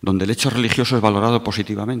 donde el hecho religioso es valorado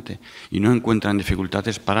positivamente y no encuentran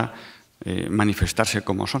dificultades para manifestarse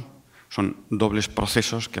como son. Son dobles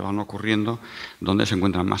procesos que van ocurriendo donde se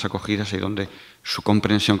encuentran más acogidas y donde su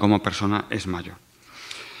comprensión como persona es mayor.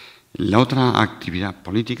 La otra actividad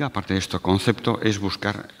política, aparte de este concepto, es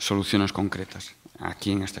buscar soluciones concretas.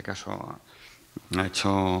 Aquí, en este caso, ha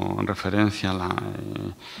hecho referencia la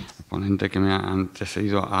ponente que me ha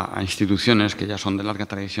antecedido a instituciones que ya son de larga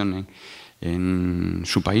tradición en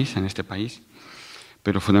su país, en este país,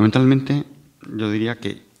 pero fundamentalmente yo diría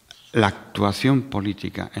que la actuación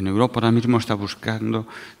política en Europa ahora mismo está buscando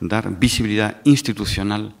dar visibilidad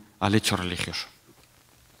institucional al hecho religioso.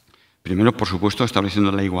 Primero, por supuesto,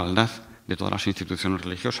 estableciendo la igualdad de todas las instituciones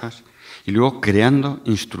religiosas y luego creando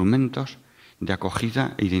instrumentos de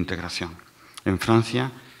acogida y de integración. En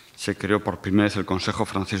Francia se creó por primera vez el Consejo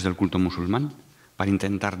Francés del Culto Musulmán para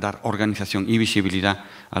intentar dar organización y visibilidad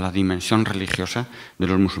a la dimensión religiosa de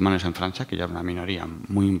los musulmanes en Francia, que ya es una minoría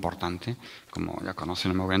muy importante. Como ya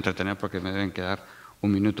conocen, no me voy a entretener porque me deben quedar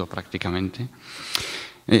un minuto prácticamente.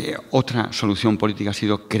 Otra solución política ha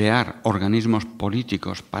sido crear organismos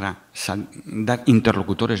políticos para dar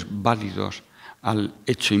interlocutores válidos al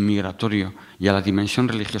hecho inmigratorio y a la dimensión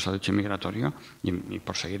religiosa del hecho inmigratorio, y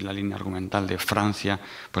por seguir la línea argumental de Francia,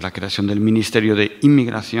 pues la creación del Ministerio de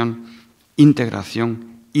Inmigración,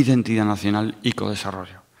 Integración, Identidad Nacional y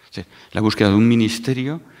Codesarrollo. Es decir, la búsqueda de un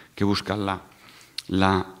ministerio que busca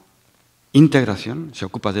la integración, se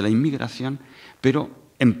ocupa de la inmigración, pero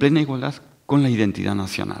en plena igualdad con la identidad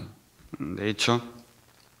nacional. De hecho,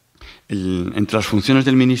 entre las funciones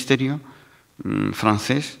del ministerio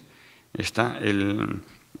francés está el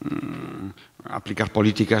aplicar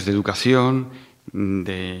políticas de educación,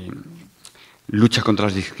 de lucha contra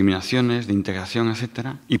las discriminaciones, de integración,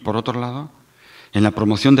 etc. Y, por otro lado, en la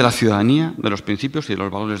promoción de la ciudadanía, de los principios y de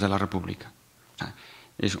los valores de la República. O sea,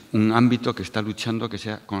 es un ámbito que está luchando que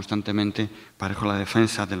sea constantemente parejo a la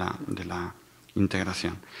defensa de la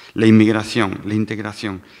integración. La inmigración, la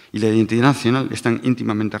integración y la identidad nacional están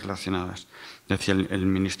íntimamente relacionadas, decía el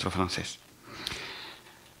ministro francés.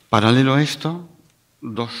 Paralelo a esto,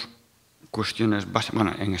 dos cuestiones básicas.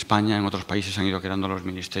 Bueno, en España, en otros países han ido creando los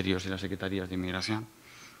ministerios y las secretarías de inmigración.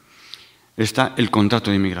 Está el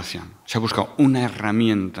contrato de inmigración. Se ha buscado una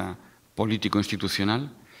herramienta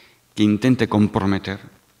político-institucional que intente comprometer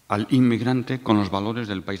al inmigrante con los valores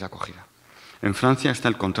del país de acogida. En Francia está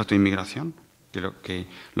el contrato de inmigración, que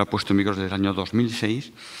lo ha puesto en vigor desde el año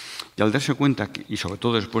 2006, y al darse cuenta, y sobre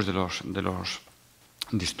todo después de los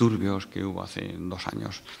disturbios que hubo hace 2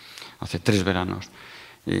 años, hace 3 veranos,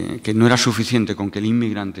 que no era suficiente con que el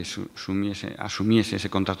inmigrante asumiese ese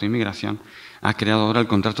contrato de inmigración, ha creado ahora el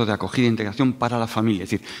contrato de acogida e integración para la familia.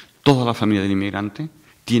 Es decir, toda la familia del inmigrante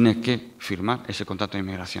tiene que firmar ese contrato de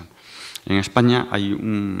inmigración. En España hay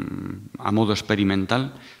a modo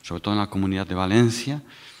experimental, sobre todo en la Comunidad de Valencia,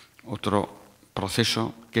 otro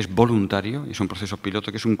proceso que es voluntario, y es un proceso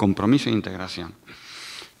piloto, que es un compromiso de integración,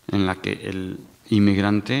 en la que el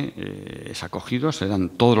inmigrante es acogido, se dan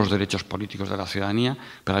todos los derechos políticos de la ciudadanía,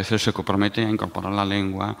 pero a veces se compromete a incorporar la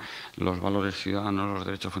lengua, los valores ciudadanos, los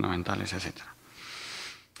derechos fundamentales, etc.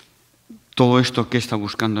 Todo esto que está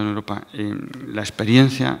buscando en Europa, la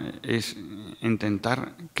experiencia es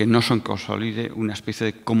intentar que no se consolide una especie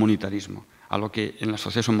de comunitarismo, a lo que en las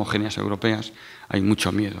sociedades homogéneas europeas hay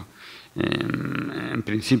mucho miedo. En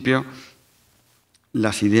principio,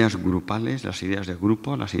 las ideas grupales, las ideas de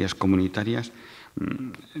grupo, las ideas comunitarias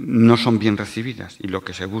no son bien recibidas, y lo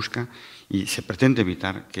que se busca y se pretende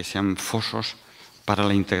evitar que sean fosos para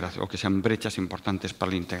la integración o que sean brechas importantes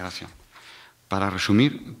para la integración. Para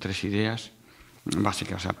resumir, 3 ideas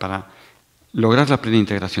básicas. O sea, para lograr la plena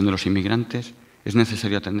integración de los inmigrantes es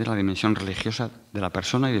necesario atender a la dimensión religiosa de la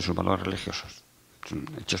persona y de sus valores religiosos. Es un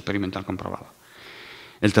hecho experimental comprobado.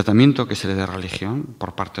 El tratamiento que se le dé a la religión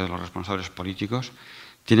por parte de los responsables políticos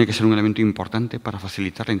tiene que ser un elemento importante para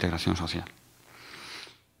facilitar la integración social.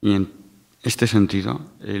 Y en este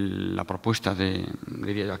sentido, la propuesta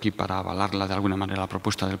diría yo aquí, para avalarla de alguna manera, la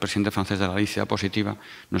propuesta del presidente francés de la laicidad positiva,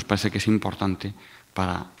 nos parece que es importante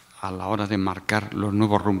a la hora de marcar los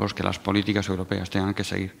nuevos rumbos que las políticas europeas tengan que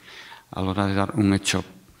seguir a la hora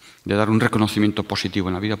de dar un reconocimiento positivo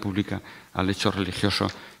en la vida pública al hecho religioso,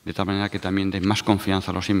 de tal manera que también dé más confianza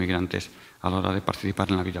a los inmigrantes a la hora de participar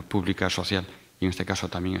en la vida pública, social y en este caso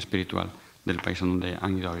también espiritual del país en donde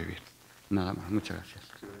han ido a vivir. Nada más, muchas gracias.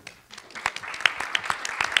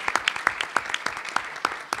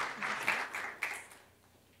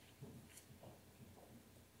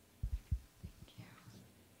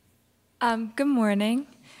 Good morning.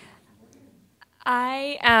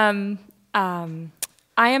 I am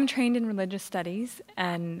trained in religious studies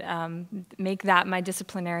and make that my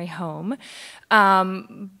disciplinary home.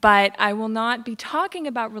 But I will not be talking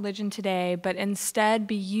about religion today, but instead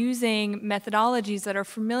be using methodologies that are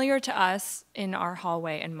familiar to us in our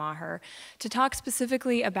hallway in Maher to talk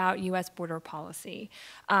specifically about U.S. border policy.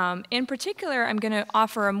 In particular, I'm going to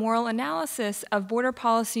offer a moral analysis of border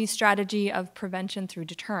policy strategy of prevention through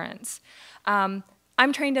deterrence.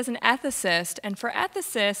 I'm trained as an ethicist, and for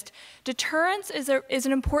ethicists, deterrence is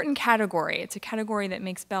an important category. It's a category that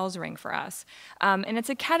makes bells ring for us. And it's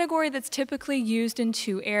a category that's typically used in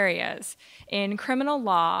 2 areas, in criminal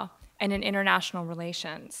law and in international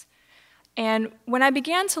relations. And when I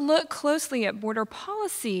began to look closely at border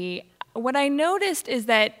policy, what I noticed is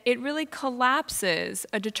that it really collapses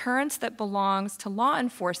a deterrence that belongs to law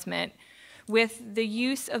enforcement with the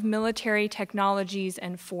use of military technologies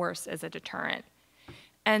and force as a deterrent.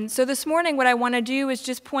 And so this morning, what I want to do is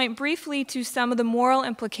just point briefly to some of the moral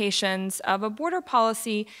implications of a border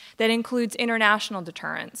policy that includes international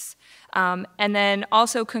deterrence, and then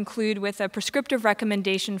also conclude with a prescriptive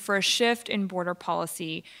recommendation for a shift in border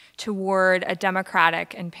policy toward a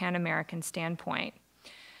democratic and Pan-American standpoint.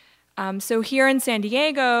 So here in San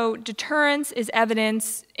Diego, deterrence is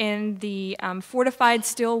evidenced in the fortified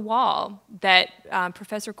steel wall that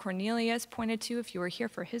Professor Cornelius pointed to, if you were here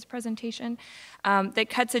for his presentation, that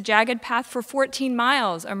cuts a jagged path for 14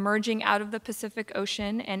 miles emerging out of the Pacific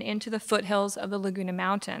Ocean and into the foothills of the Laguna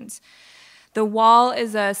Mountains. The wall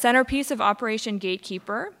is a centerpiece of Operation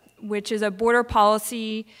Gatekeeper, which is a border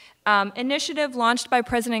policy initiative launched by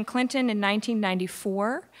President Clinton in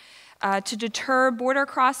 1994. To deter border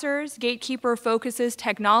crossers, Gatekeeper focuses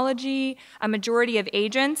technology, a majority of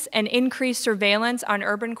agents, and increased surveillance on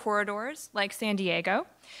urban corridors like San Diego.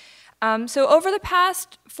 So over the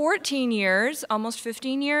past 14 years, almost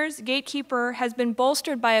 15 years, Gatekeeper has been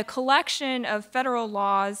bolstered by a collection of federal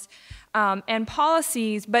laws and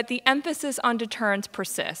policies, but the emphasis on deterrence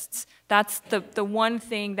persists. That's the one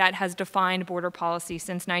thing that has defined border policy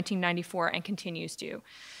since 1994 and continues to.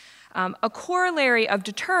 A corollary of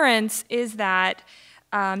deterrence is that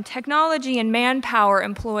technology and manpower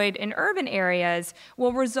employed in urban areas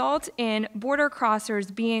will result in border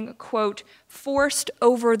crossers being, quote, forced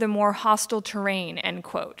over the more hostile terrain, end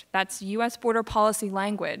quote. That's US border policy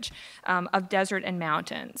language of desert and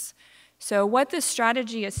mountains. So what this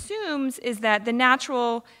strategy assumes is that the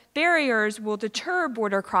natural barriers will deter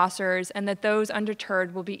border crossers and that those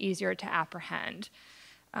undeterred will be easier to apprehend.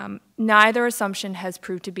 Neither assumption has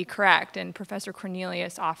proved to be correct, and Professor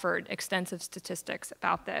Cornelius offered extensive statistics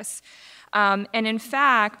about this. And in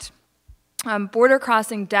fact, border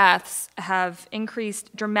crossing deaths have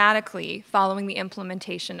increased dramatically following the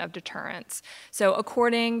implementation of deterrence. So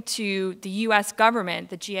according to the US government,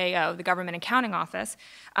 the GAO, the Government Accounting Office,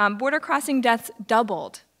 border crossing deaths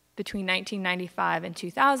doubled between 1995 and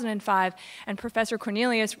 2005, and Professor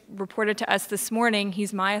Cornelius reported to us this morning,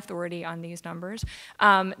 he's my authority on these numbers,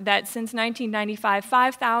 that since 1995,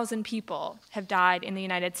 5,000 people have died in the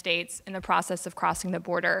United States in the process of crossing the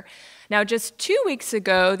border. Now, just 2 weeks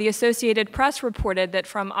ago, the Associated Press reported that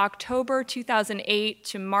from October 2008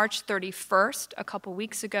 to March 31st, a couple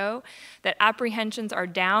weeks ago, that apprehensions are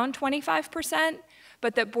down 25%,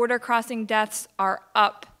 but that border crossing deaths are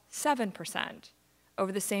up 7%.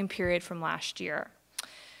 Over the same period from last year.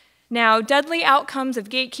 Now, deadly outcomes of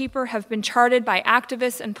Gatekeeper have been charted by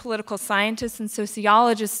activists and political scientists and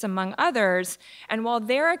sociologists, among others, and while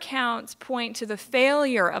their accounts point to the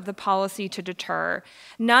failure of the policy to deter,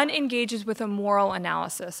 none engages with a moral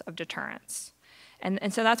analysis of deterrence.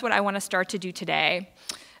 And so that's what I want to start to do today.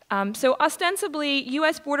 So ostensibly,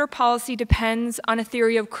 US border policy depends on a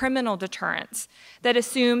theory of criminal deterrence that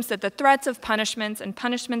assumes that the threats of punishments and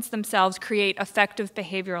punishments themselves create effective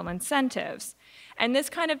behavioral incentives. And this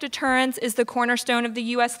kind of deterrence is the cornerstone of the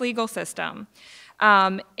US legal system,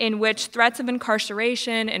 in which threats of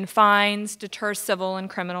incarceration and fines deter civil and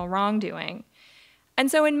criminal wrongdoing.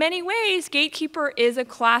 And so in many ways, Gatekeeper is a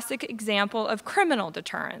classic example of criminal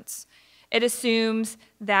deterrence. It assumes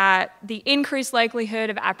that the increased likelihood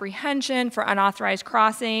of apprehension for unauthorized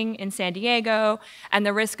crossing in San Diego and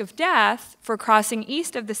the risk of death for crossing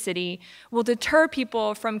east of the city will deter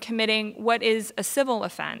people from committing what is a civil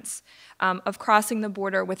offense of crossing the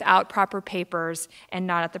border without proper papers and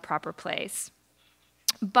not at the proper place.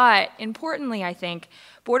 But importantly, I think,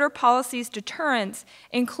 border policy's deterrence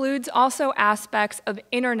includes also aspects of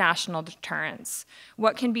international deterrence,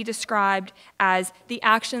 what can be described as the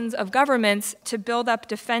actions of governments to build up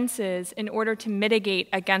defenses in order to mitigate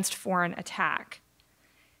against foreign attack.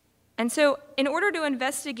 And so, in order to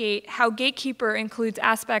investigate how Gatekeeper includes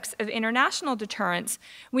aspects of international deterrence,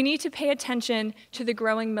 we need to pay attention to the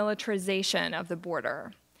growing militarization of the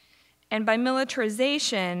border. And by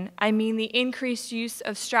militarization, I mean the increased use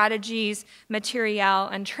of strategies, materiel,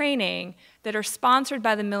 and training that are sponsored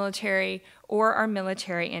by the military or are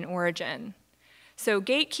military in origin. So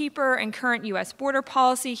Gatekeeper and current US border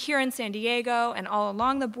policy here in San Diego and all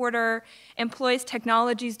along the border employs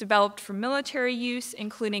technologies developed for military use,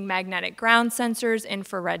 including magnetic ground sensors,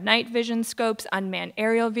 infrared night vision scopes, unmanned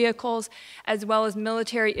aerial vehicles, as well as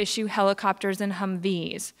military-issue helicopters and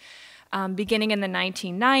Humvees. Beginning in the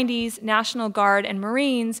 1990s, National Guard and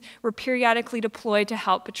Marines were periodically deployed to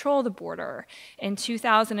help patrol the border. In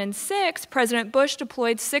 2006, President Bush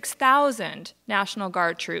deployed 6,000 National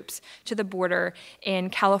Guard troops to the border in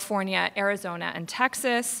California, Arizona, and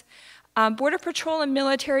Texas. Border Patrol and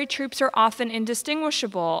military troops are often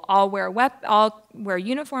indistinguishable. All wear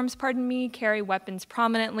uniforms, carry weapons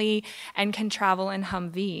prominently, and can travel in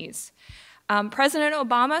Humvees. President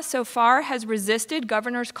Obama so far has resisted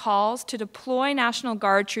governors' calls to deploy National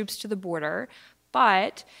Guard troops to the border,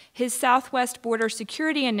 but his Southwest Border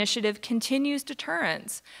Security Initiative continues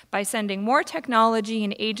deterrence by sending more technology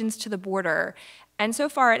and agents to the border. And so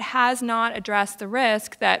far, it has not addressed the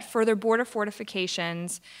risk that further border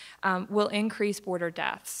fortifications will increase border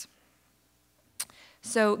deaths.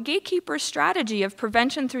 So Gatekeeper's strategy of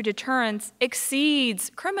prevention through deterrence exceeds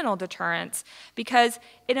criminal deterrence because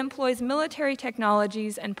it employs military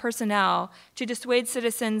technologies and personnel to dissuade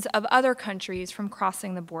citizens of other countries from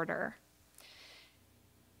crossing the border.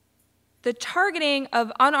 The targeting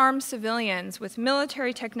of unarmed civilians with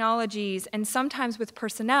military technologies and sometimes with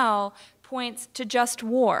personnel points to just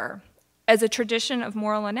war as a tradition of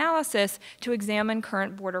moral analysis to examine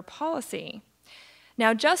current border policy.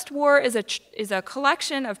 Now, just war is a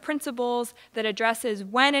collection of principles that addresses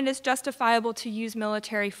when it is justifiable to use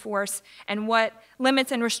military force and what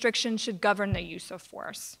limits and restrictions should govern the use of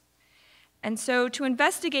force. And so to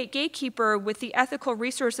investigate Gatekeeper with the ethical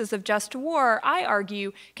resources of just war, I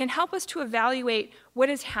argue, can help us to evaluate what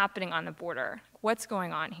is happening on the border, what's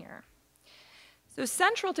going on here. So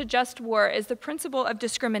central to just war is the principle of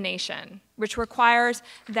discrimination, which requires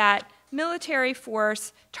that military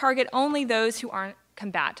force target only those who aren't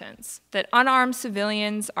combatants, that unarmed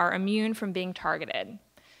civilians are immune from being targeted.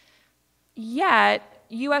 Yet,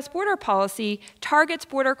 US border policy targets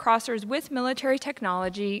border crossers with military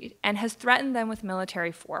technology and has threatened them with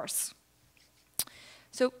military force.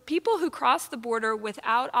 So people who cross the border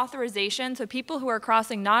without authorization, so people who are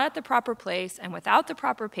crossing not at the proper place and without the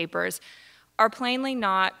proper papers, are plainly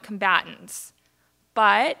not combatants.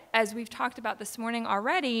 But, as we've talked about this morning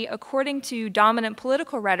already, according to dominant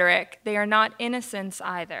political rhetoric, they are not innocents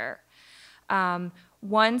either.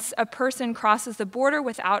 Once a person crosses the border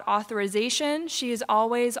without authorization, she is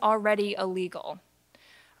always already illegal.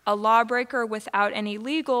 A lawbreaker without any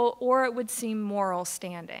legal, or it would seem moral,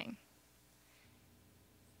 standing.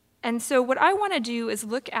 And so what I want to do is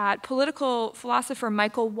look at political philosopher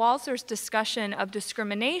Michael Walzer's discussion of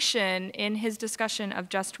discrimination in his discussion of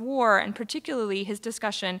just war, and particularly his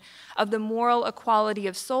discussion of the moral equality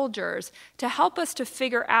of soldiers, to help us to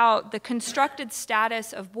figure out the constructed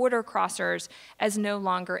status of border crossers as no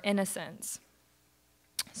longer innocents.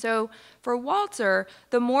 So for Walzer,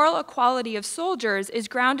 the moral equality of soldiers is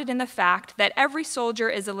grounded in the fact that every soldier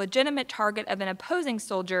is a legitimate target of an opposing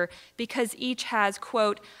soldier because each has,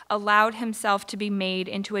 quote, allowed himself to be made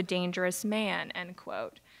into a dangerous man, end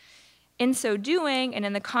quote. In so doing, and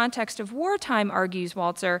in the context of wartime, argues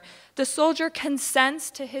Walzer, the soldier consents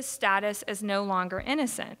to his status as no longer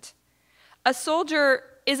innocent. A soldier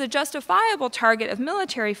is a justifiable target of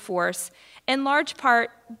military force in large part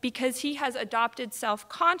because he has adopted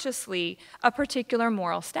self-consciously a particular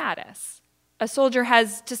moral status. A soldier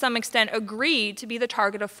has, to some extent, agreed to be the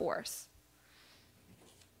target of force.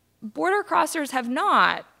 Border crossers have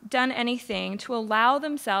not done anything to allow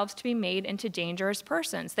themselves to be made into dangerous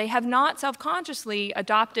persons. They have not self-consciously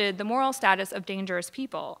adopted the moral status of dangerous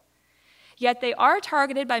people. Yet they are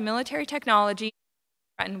targeted by military technology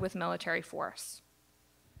and threatened with military force.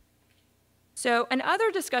 So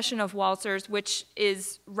another discussion of Walzer's, which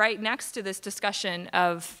is right next to this discussion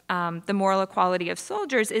of the moral equality of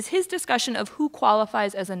soldiers, is his discussion of who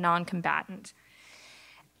qualifies as a non-combatant.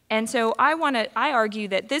 And so I argue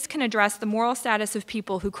that this can address the moral status of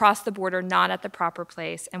people who cross the border not at the proper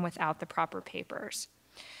place and without the proper papers.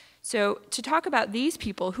 So to talk about these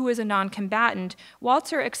people, who is a non-combatant,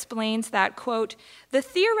 Walzer explains that, quote, the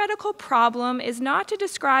theoretical problem is not to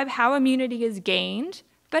describe how immunity is gained,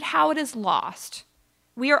 but how it is lost.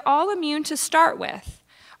 We are all immune to start with.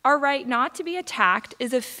 Our right not to be attacked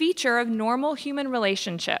is a feature of normal human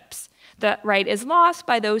relationships. The right is lost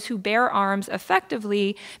by those who bear arms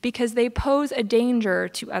effectively because they pose a danger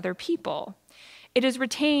to other people. It is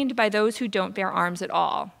retained by those who don't bear arms at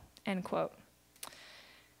all, end quote.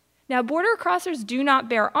 Now, border crossers do not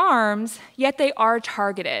bear arms, yet they are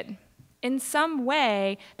targeted. In some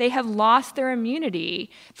way, they have lost their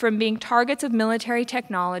immunity from being targets of military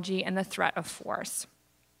technology and the threat of force.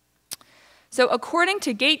 So according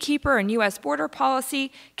to Gatekeeper and US border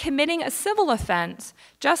policy, committing a civil offense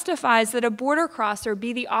justifies that a border crosser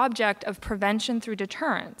be the object of prevention through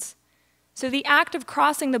deterrence. So the act of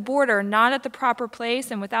crossing the border not at the proper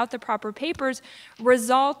place and without the proper papers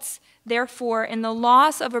results, therefore, in the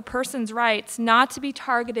loss of a person's rights not to be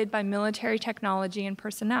targeted by military technology and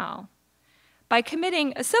personnel. By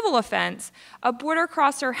committing a civil offense, a border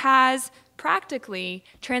crosser has, practically,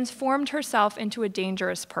 transformed herself into a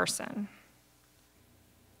dangerous person.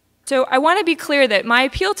 So I want to be clear that my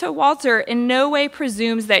appeal to Walzer in no way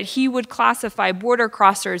presumes that he would classify border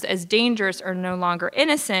crossers as dangerous or no longer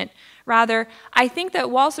innocent. Rather, I think that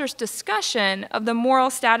Walzer's discussion of the moral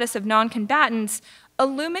status of non-combatants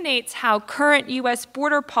illuminates how current US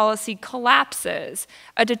border policy collapses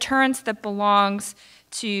a deterrence that belongs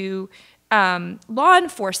to law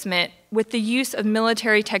enforcement with the use of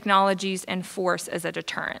military technologies and force as a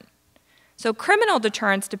deterrent. So criminal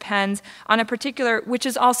deterrence depends on a particular, which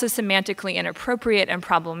is also semantically inappropriate and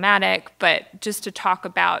problematic, but just to talk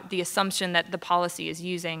about the assumption that the policy is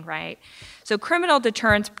using, right? So criminal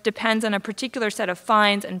deterrence depends on a particular set of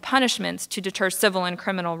fines and punishments to deter civil and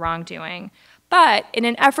criminal wrongdoing. But in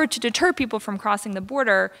an effort to deter people from crossing the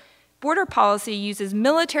border, border policy uses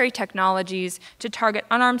military technologies to target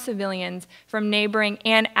unarmed civilians from neighboring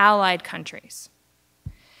and allied countries.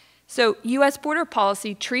 So US border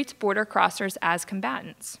policy treats border crossers as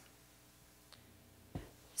combatants.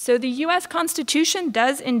 So the US Constitution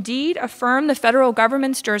does indeed affirm the federal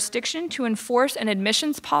government's jurisdiction to enforce an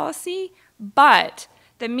admissions policy, but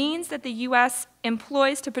the means that the U.S.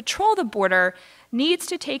 employs to patrol the border needs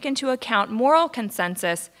to take into account moral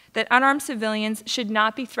consensus that unarmed civilians should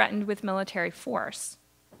not be threatened with military force.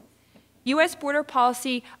 U.S. border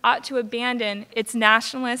policy ought to abandon its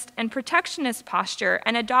nationalist and protectionist posture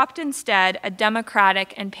and adopt instead a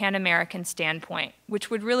democratic and Pan-American standpoint,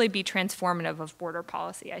 which would really be transformative of border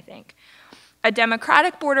policy, I think. A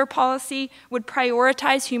democratic border policy would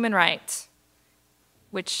prioritize human rights,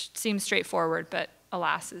 which seems straightforward, but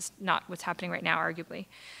alas, is not what's happening right now, arguably.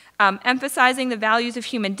 Emphasizing the values of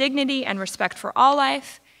human dignity and respect for all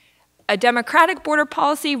life. A democratic border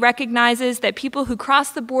policy recognizes that people who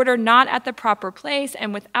cross the border not at the proper place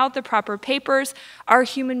and without the proper papers are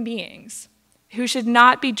human beings who should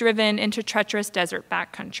not be driven into treacherous desert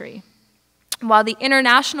backcountry. While the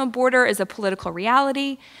international border is a political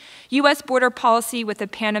reality, U.S. border policy with a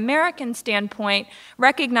Pan-American standpoint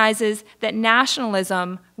recognizes that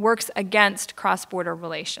nationalism works against cross-border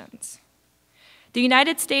relations. The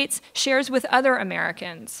United States shares with other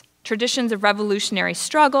Americans traditions of revolutionary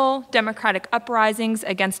struggle, democratic uprisings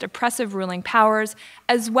against oppressive ruling powers,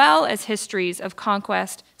 as well as histories of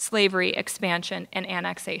conquest, slavery, expansion, and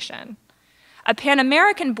annexation. A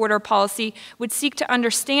Pan-American border policy would seek to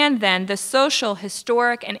understand then the social,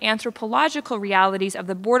 historic, and anthropological realities of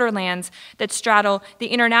the borderlands that straddle the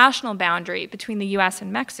international boundary between the U.S.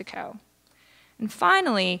 and Mexico. And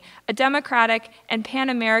finally, a democratic and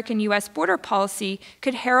Pan-American U.S. border policy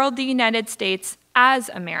could herald the United States as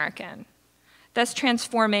American, thus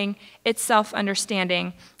transforming its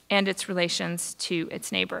self-understanding and its relations to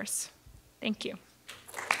its neighbors. Thank you.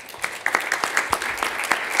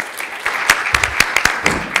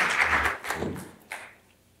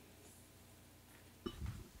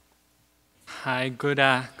 Hi, good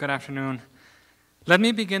afternoon. Let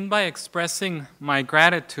me begin by expressing my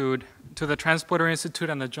gratitude to the Transborder Institute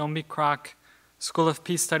and the Joan Kroc School of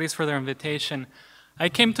Peace Studies for their invitation. I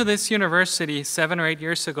came to this university 7 or 8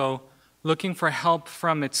 years ago looking for help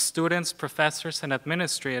from its students, professors, and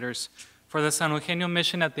administrators for the San Eugenio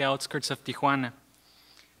mission at the outskirts of Tijuana.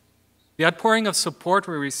 The outpouring of support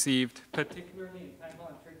we received, particularly in time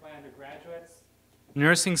volunteered by undergraduates,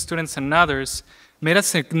 nursing students, and others, made a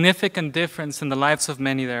significant difference in the lives of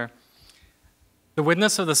many there. The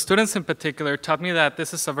witness of the students in particular taught me that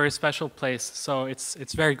this is a very special place, so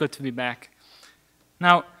it's very good to be back.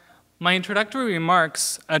 Now, my introductory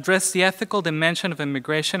remarks address the ethical dimension of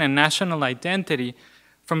immigration and national identity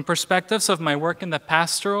from perspectives of my work in the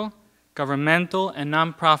pastoral, governmental, and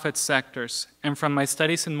nonprofit sectors, and from my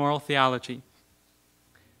studies in moral theology.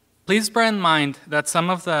 Please bear in mind that some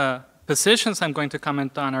of the positions I'm going to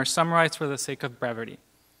comment on are summarized for the sake of brevity.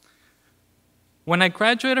 When I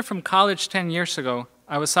graduated from college 10 years ago,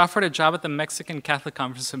 I was offered a job at the Mexican Catholic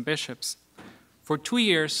Conference of Bishops. For 2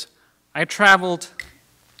 years, I traveled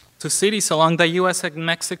to cities along the U.S.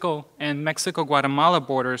 and Mexico-Guatemala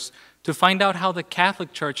borders to find out how the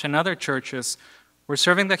Catholic Church and other churches were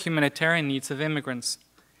serving the humanitarian needs of immigrants.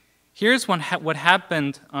 Here's what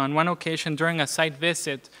happened on one occasion during a site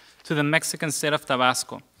visit to the Mexican state of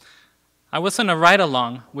Tabasco. I was on a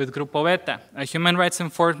ride-along with Grupo Beta, a human rights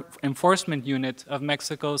enforcement unit of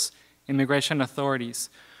Mexico's immigration authorities.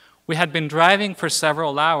 We had been driving for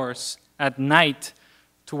several hours at night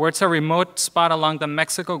towards a remote spot along the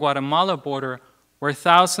Mexico-Guatemala border where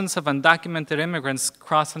thousands of undocumented immigrants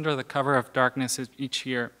cross under the cover of darkness each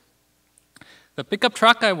year. The pickup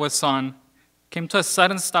truck I was on came to a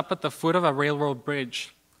sudden stop at the foot of a railroad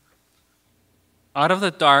bridge. Out of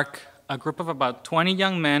the dark, a group of about 20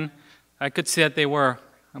 young men, I could see that they were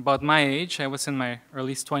about my age, I was in my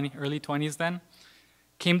early 20s then,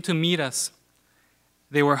 came to meet us.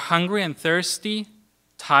 They were hungry and thirsty,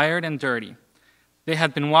 tired and dirty. They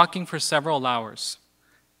had been walking for several hours.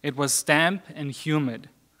 It was damp and humid.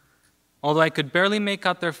 Although I could barely make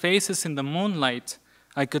out their faces in the moonlight,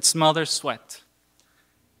 I could smell their sweat.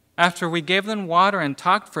 After we gave them water and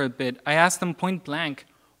talked for a bit, I asked them point blank,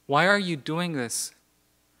 "Why are you doing this?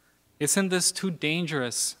 Isn't this too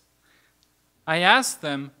dangerous?" I asked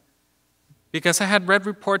them because I had read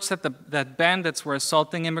reports that bandits were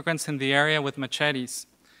assaulting immigrants in the area with machetes,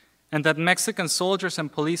 and that Mexican soldiers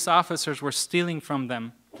and police officers were stealing from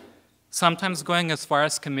them, sometimes going as far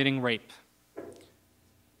as committing rape.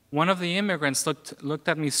 One of the immigrants looked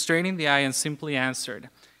at me straight in the eye and simply answered,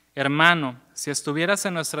 "Hermano, si estuvieras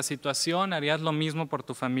en nuestra situación, harías lo mismo por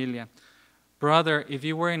tu familia. Brother, if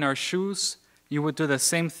you were in our shoes, you would do the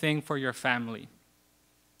same thing for your family."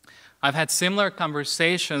 I've had similar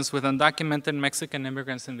conversations with undocumented Mexican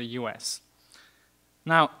immigrants in the US.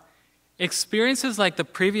 Now, experiences like the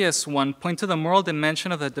previous one point to the moral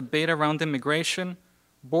dimension of the debate around immigration,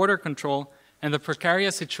 border control, and the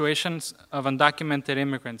precarious situations of undocumented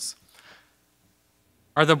immigrants?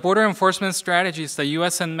 Are the border enforcement strategies the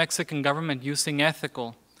US and Mexican government using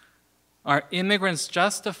ethical? Are immigrants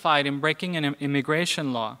justified in breaking an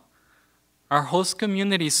immigration law? Are host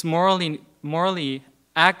communities morally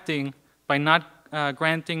acting by not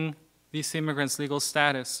granting these immigrants legal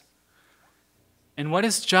status? And what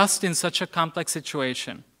is just in such a complex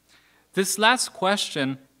situation? This last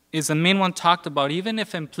question is the main one talked about, even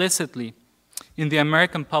if implicitly, in the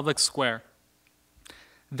American public square.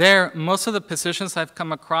 There, most of the positions I've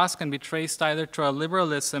come across can be traced either to a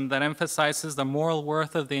liberalism that emphasizes the moral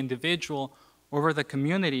worth of the individual over the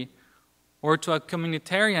community, or to a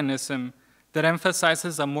communitarianism that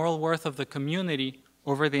emphasizes the moral worth of the community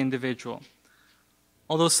over the individual.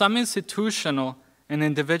 Although some institutional and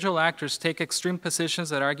individual actors take extreme positions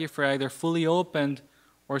that argue for either fully opened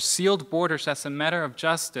or sealed borders as a matter of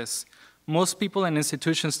justice, most people and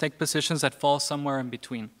institutions take positions that fall somewhere in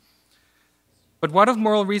between. But what of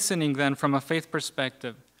moral reasoning, then, from a faith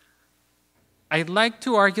perspective? I'd like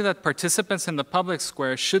to argue that participants in the public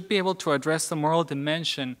square should be able to address the moral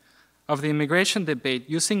dimension of the immigration debate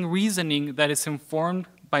using reasoning that is informed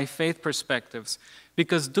by faith perspectives,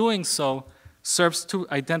 because doing so serves to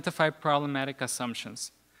identify problematic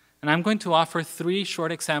assumptions. And I'm going to offer 3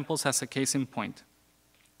 short examples as a case in point.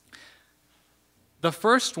 The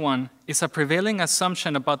first one is a prevailing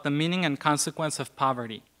assumption about the meaning and consequence of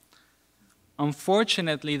poverty.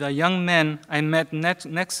 Unfortunately, the young men I met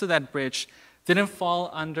next to that bridge didn't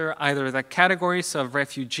fall under either the categories of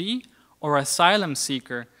refugee or asylum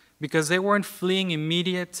seeker because they weren't fleeing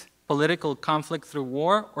immediate political conflict through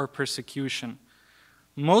war or persecution.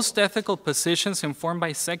 Most ethical positions informed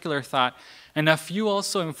by secular thought, and a few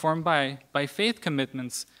also informed by faith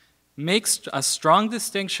commitments, makes a strong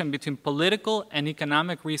distinction between political and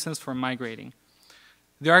economic reasons for migrating.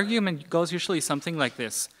 The argument goes usually something like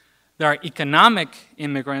this. There are economic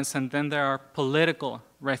immigrants, and then there are political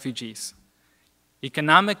refugees.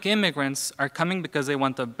 Economic immigrants are coming because they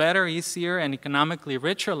want a better, easier, and economically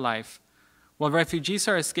richer life, while refugees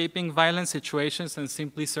are escaping violent situations and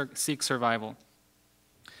simply seek survival.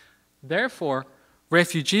 Therefore,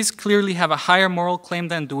 refugees clearly have a higher moral claim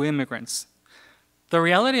than do immigrants. The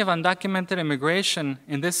reality of undocumented immigration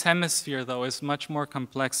in this hemisphere, though, is much more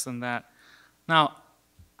complex than that. Now,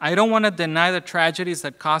 I don't want to deny the tragedies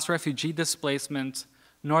that cause refugee displacement,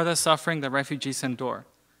 nor the suffering that refugees endure.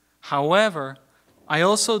 However, I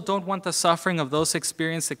also don't want the suffering of those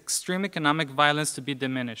experiencing extreme economic violence to be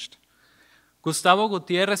diminished. Gustavo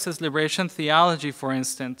Gutierrez's liberation theology, for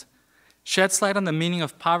instance, sheds light on the meaning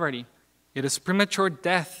of poverty. It is premature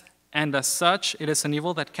death, and as such, it is an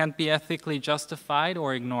evil that can't be ethically justified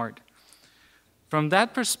or ignored. From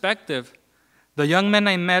that perspective, the young men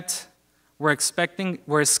I met were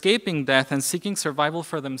escaping death and seeking survival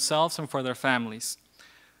for themselves and for their families.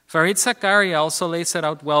 Farid Zakaria also lays it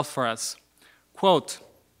out well for us. Quote,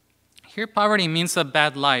 "Here poverty means a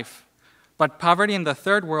bad life, but poverty in the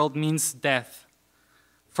third world means death.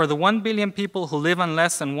 For the 1 billion people who live on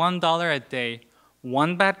less than $1 a day,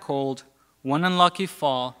 1 bad cold, 1 unlucky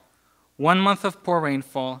fall, 1 month of poor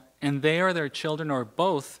rainfall, and they or their children or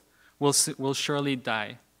both will surely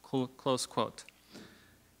die." Close quote.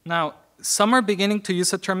 Now, some are beginning to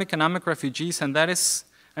use the term economic refugees, and that is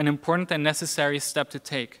an important and necessary step to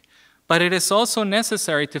take. But it is also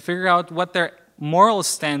necessary to figure out what their moral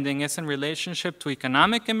standing is in relationship to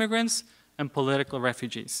economic immigrants and political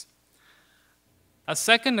refugees. A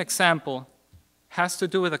second example has to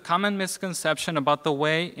do with a common misconception about the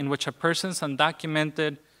way in which a person's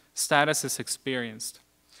undocumented status is experienced.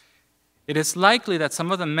 It is likely that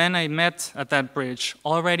some of the men I met at that bridge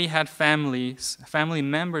already had family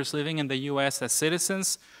members living in the US as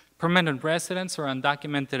citizens, permanent residents, or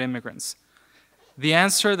undocumented immigrants. The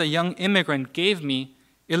answer the young immigrant gave me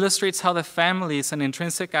illustrates how the family is an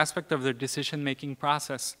intrinsic aspect of their decision-making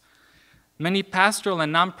process. Many pastoral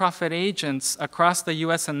and nonprofit agents across the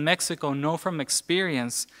US and Mexico know from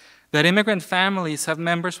experience that immigrant families have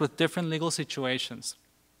members with different legal situations.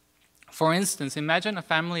 For instance, imagine a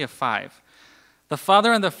family of 5. The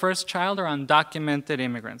father and the first child are undocumented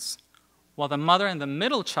immigrants, while the mother and the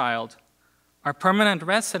middle child are permanent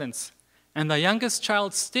residents, and the youngest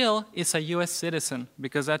child still is a US citizen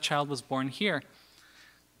because that child was born here.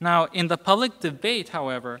 Now, in the public debate,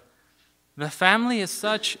 however, the family as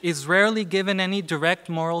such is rarely given any direct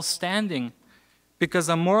moral standing because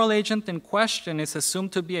the moral agent in question is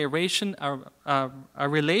assumed to be a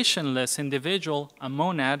relationless individual, a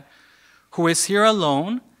monad, who is here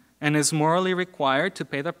alone and is morally required to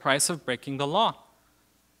pay the price of breaking the law.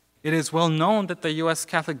 It is well known that the U.S.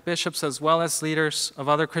 Catholic bishops, as well as leaders of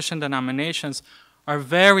other Christian denominations, are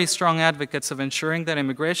very strong advocates of ensuring that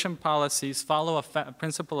immigration policies follow a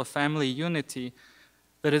principle of family unity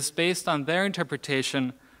that is based on their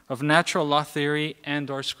interpretation of natural law theory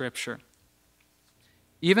and/or scripture.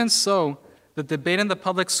 Even so, the debate in the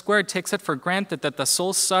public square takes it for granted that the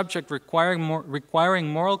sole subject requiring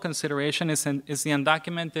moral consideration is the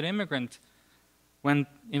undocumented immigrant, when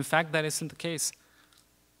in fact that isn't the case.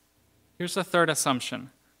 Here's a third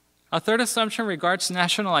assumption. A third assumption regards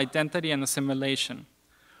national identity and assimilation.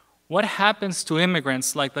 What happens to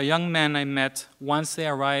immigrants like the young men I met once they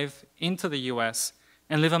arrive into the US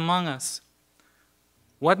and live among us?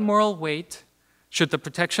 What moral weight should the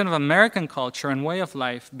protection of American culture and way of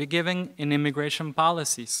life be given in immigration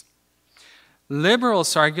policies?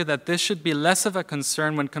 Liberals argue that this should be less of a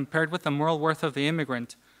concern when compared with the moral worth of the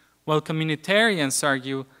immigrant, while communitarians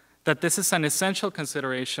argue that this is an essential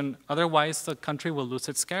consideration, otherwise the country will lose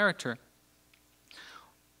its character.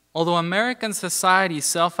 Although American society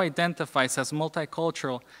self-identifies as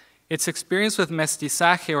multicultural, its experience with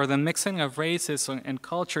mestizaje, or the mixing of races and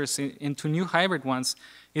cultures into new hybrid ones,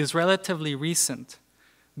 is relatively recent,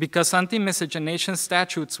 because anti-miscegenation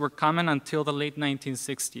statutes were common until the late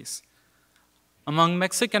 1960s. Among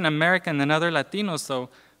Mexican American and other Latinos, though,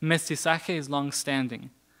 mestizaje is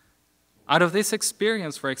long-standing. Out of this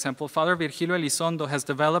experience, for example, Father Virgilio Elizondo has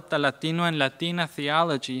developed a Latino and Latina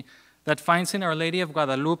theology that finds in Our Lady of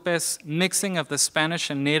Guadalupe's mixing of the Spanish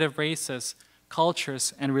and native races,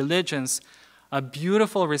 cultures, and religions a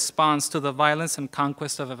beautiful response to the violence and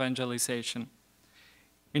conquest of evangelization.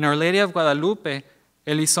 In Our Lady of Guadalupe,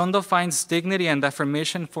 Elizondo finds dignity and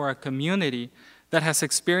affirmation for a community that has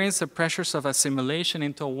experienced the pressures of assimilation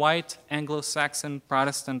into a white Anglo-Saxon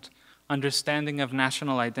Protestant understanding of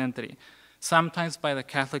national identity, sometimes by the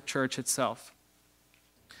Catholic Church itself.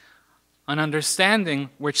 An understanding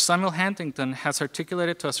which Samuel Huntington has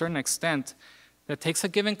articulated to a certain extent that takes a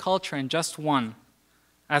given culture and just one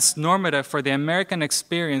as normative for the American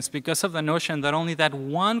experience because of the notion that only that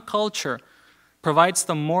one culture provides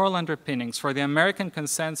the moral underpinnings for the American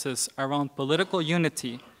consensus around political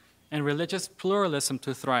unity and religious pluralism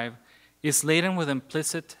to thrive is laden with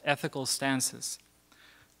implicit ethical stances.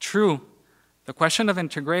 True, the question of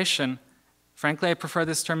integration, frankly I prefer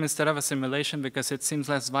this term instead of assimilation because it seems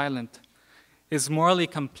less violent, is morally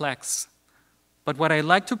complex. But what I'd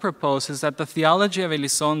like to propose is that the theology of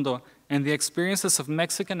Elizondo and the experiences of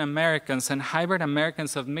Mexican Americans and hybrid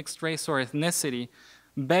Americans of mixed race or ethnicity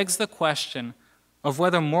begs the question of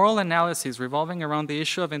whether moral analyses revolving around the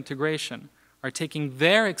issue of integration are taking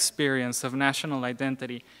their experience of national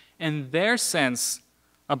identity and their sense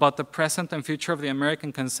about the present and future of the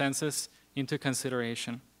American consensus into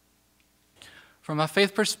consideration. From a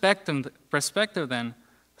faith perspective then,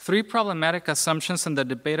 three problematic assumptions in the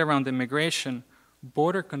debate around immigration,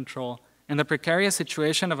 border control, and the precarious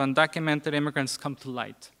situation of undocumented immigrants come to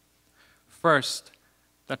light. First,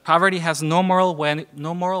 that poverty has no moral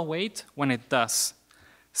weight when it does.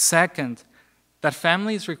 Second, that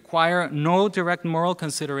families require no direct moral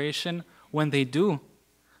consideration when they do,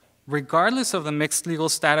 regardless of the mixed legal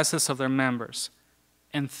statuses of their members.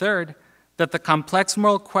 And third, that the complex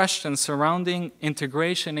moral questions surrounding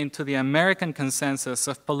integration into the American consensus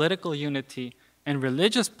of political unity and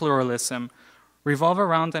religious pluralism revolve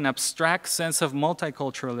around an abstract sense of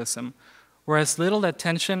multiculturalism, whereas little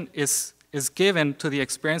attention is given to the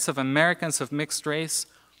experience of Americans of mixed race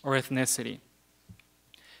or ethnicity.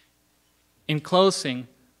 In closing,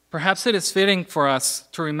 perhaps it is fitting for us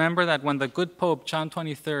to remember that when the good Pope John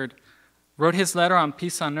XXIII wrote his letter on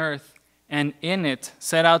peace on earth, and in it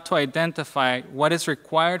set out to identify what is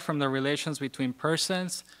required from the relations between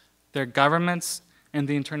persons, their governments, and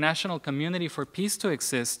the international community for peace to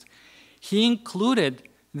exist, he included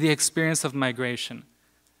the experience of migration.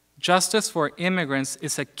 Justice for immigrants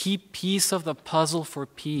is a key piece of the puzzle for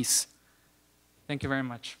peace. Thank you very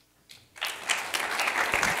much.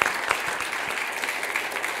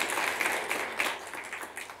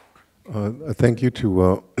 Thank you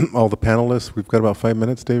to all the panelists. We've got about 5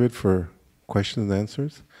 minutes, David, for questions and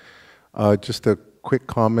answers. Just a quick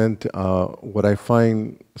comment. What I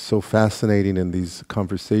find so fascinating in these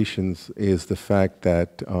conversations is the fact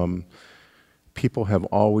that people have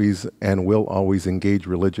always and will always engage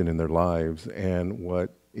religion in their lives. And what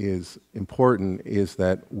is important is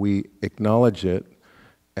that we acknowledge it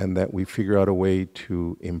and that we figure out a way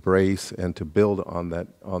to embrace and to build on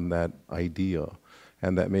that idea.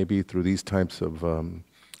 And that maybe through these types of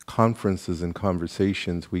conferences and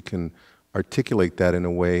conversations, we can articulate that in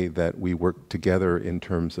a way that we work together in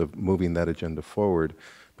terms of moving that agenda forward.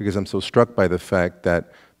 Because I'm so struck by the fact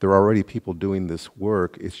that There are already people doing this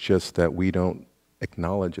work. It's just that we don't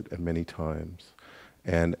acknowledge it at many times.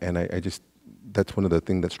 And I just, that's one of the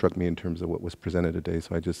things that struck me in terms of what was presented today.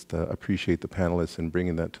 So I just appreciate the panelists in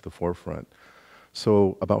bringing that to the forefront.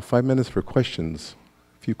 So about 5 minutes for questions.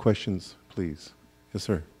 A few questions, please. Yes,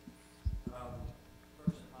 sir.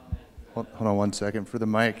 Hold on one second for the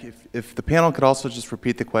mic. If the panel could also just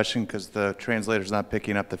repeat the question, because the translator's not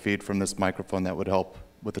picking up the feed from this microphone, that would help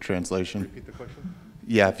with the translation. Repeat the question?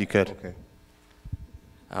 Yeah, if you could. Okay.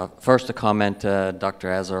 First, a comment, Dr.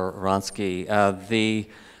 Azaransky. The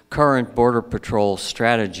current Border Patrol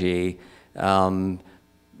strategy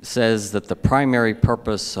says that the primary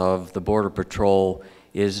purpose of the Border Patrol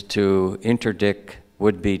is to interdict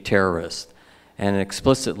would-be terrorists, and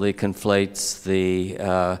explicitly conflates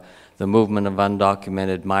the movement of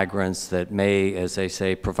undocumented migrants that may, as they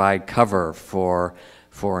say, provide cover for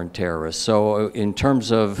foreign terrorists. So in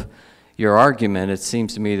terms of your argument, it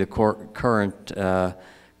seems to me the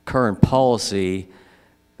current policy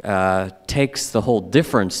takes the whole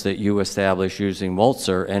difference that you establish using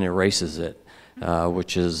Walzer and erases it,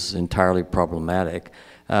 which is entirely problematic.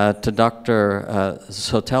 To Dr.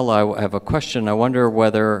 Sotelo, I have a question. I wonder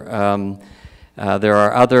whether there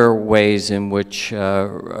are other ways in which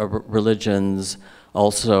religions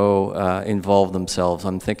also involve themselves.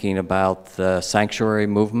 I'm thinking about the sanctuary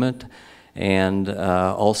movement, and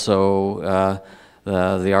also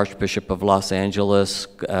the Archbishop of Los Angeles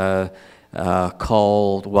called,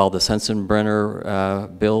 while the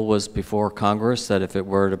Sensenbrenner bill was before Congress, that if it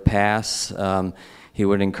were to pass, he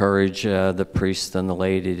would encourage the priests and the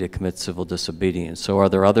laity to commit civil disobedience. So are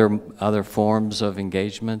there other forms of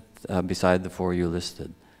engagement beside the four you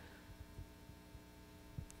listed?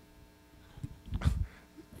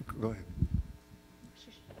 Go ahead.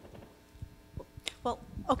 Well,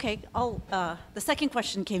 okay, the second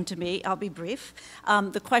question came to me. I'll be brief.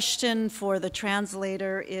 The question for the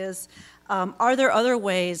translator is, are there other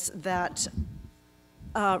ways that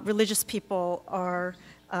religious people are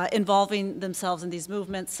involving themselves in these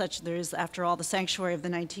movements, such there's, after all, the Sanctuary of the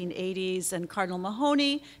 1980s, and Cardinal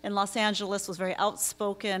Mahoney in Los Angeles was very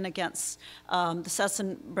outspoken against the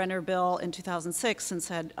Sensenbrenner bill in 2006 and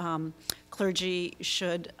said clergy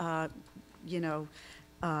should,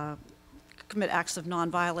 commit acts of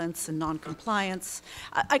nonviolence and noncompliance.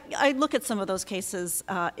 I look at some of those cases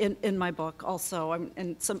in my book also,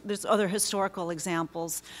 and there's other historical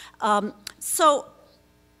examples. I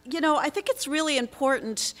think it's really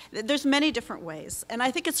important. There's many different ways, and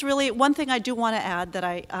I think it's really, one thing I do want to add that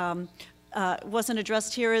I wasn't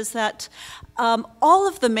addressed here is that all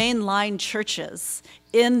of the mainline churches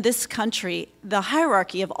in this country, the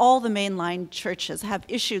hierarchy of all the mainline churches have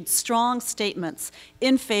issued strong statements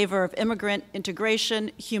in favor of immigrant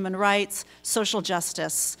integration, human rights, social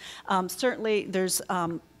justice. Certainly there's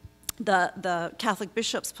the Catholic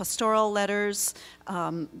bishops' pastoral letters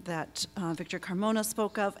that Victor Carmona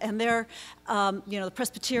spoke of, and they're, the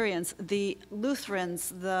Presbyterians, the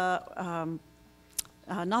Lutherans, the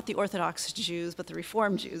not the Orthodox Jews, but the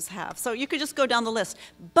Reformed Jews have. So you could just go down the list.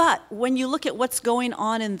 But when you look at what's going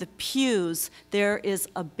on in the pews, there is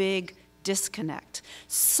a big disconnect.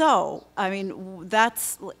 So, I mean,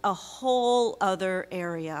 that's a whole other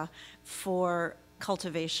area for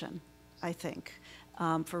cultivation, I think.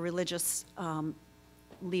 For religious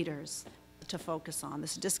leaders to focus on,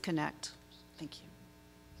 this disconnect. Thank you.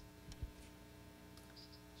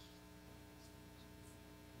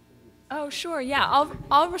 Oh, sure. Yeah,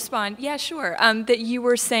 I'll respond. Yeah, sure. That you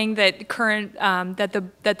were saying that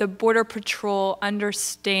that the Border Patrol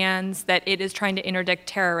understands that it is trying to interdict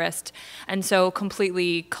terrorists, and so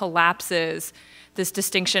completely collapses this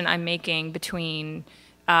distinction I'm making between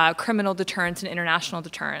criminal deterrence and international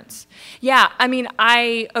deterrence. Yeah, I mean,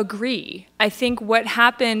 I agree. I think what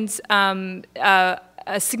happened, a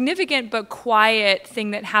significant but quiet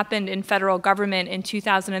thing that happened in federal government in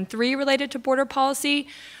 2003 related to border policy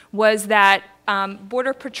was that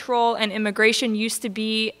Border Patrol and immigration used to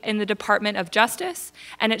be in the Department of Justice,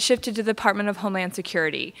 and it shifted to the Department of Homeland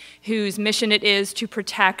Security, whose mission it is to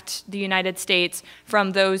protect the United States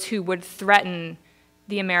from those who would threaten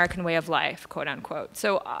the American way of life, quote unquote.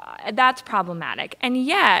 So that's problematic. And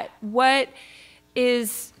yet, what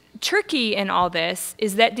is tricky in all this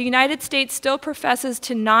is that the United States still professes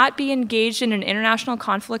to not be engaged in an international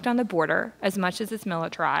conflict on the border as much as it's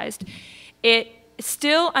militarized. It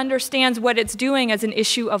still understands what it's doing as an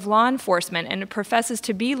issue of law enforcement, and it professes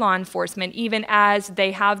to be law enforcement even as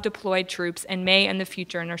they have deployed troops and may in the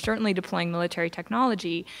future and are certainly deploying military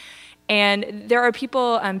technology. And there are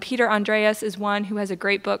people, Peter Andreas is one who has a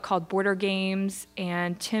great book called Border Games,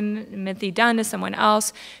 and Timothy Dunn is someone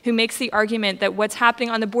else who makes the argument that what's happening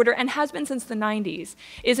on the border, and has been since the 90s,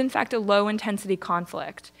 is in fact a low-intensity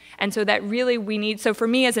conflict. And so that really we need, so for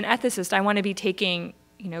me as an ethicist, I want to be taking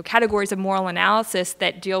categories of moral analysis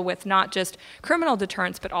that deal with not just criminal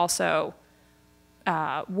deterrence, but also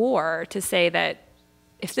war, to say that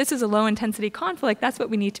if this is a low-intensity conflict, that's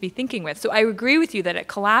what we need to be thinking with. So I agree with you that it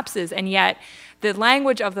collapses, and yet the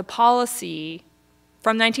language of the policy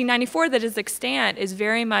from 1994 that is extant is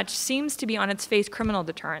very much, seems to be on its face criminal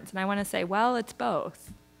deterrence. And I want to say, well, it's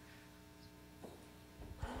both.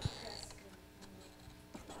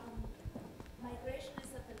 Migration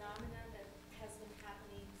is a phenomenon that has been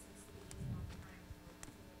happening since the beginning of time,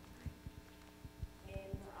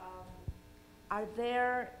 and are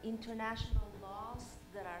there international laws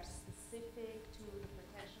that are specific to the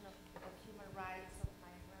protection of human rights of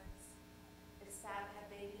migrants? Have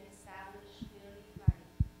they been established clearly by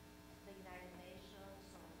the United Nations?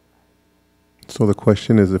 So the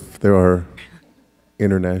question is if there are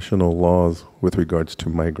international laws with regards to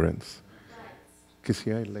migrants. Que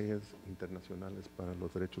si hay leyes internacionales para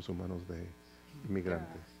los derechos humanos de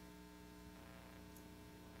inmigrantes.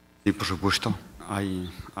 Y por supuesto,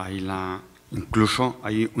 incluso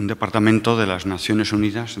hay un departamento de las Naciones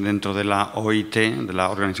Unidas dentro de la OIT, de la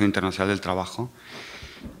Organización Internacional del Trabajo,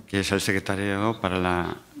 que es el Secretariado para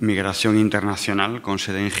la Migración Internacional, con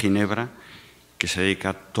sede en Ginebra, que se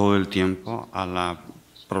dedica todo el tiempo a la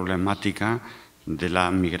problemática de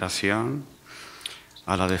la migración,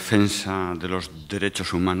 a la defensa de los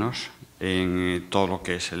derechos humanos en todo lo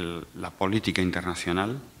que es la política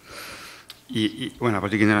internacional. Y bueno, la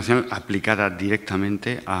política internacional aplicada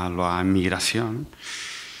directamente a la migración,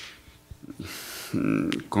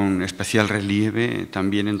 con especial relieve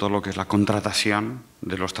también en todo lo que es la contratación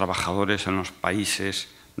de los trabajadores en los países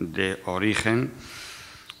de origen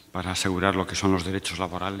para asegurar lo que son los derechos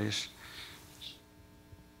laborales.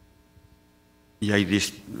 Y hay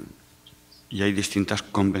distintas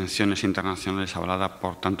convenciones internacionales avaladas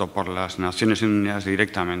tanto por las Naciones Unidas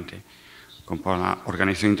directamente como por la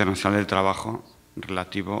Organización Internacional del Trabajo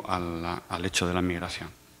relativo al hecho de la migración.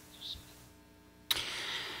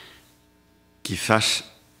 Quizás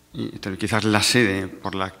la sede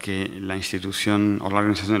por la que la institución o la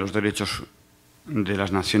Organización de los Derechos de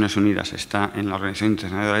las Naciones Unidas está en la Organización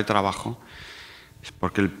Internacional del Trabajo es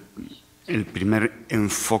porque el primer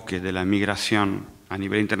enfoque de la migración a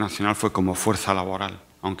nivel internacional fue como fuerza laboral,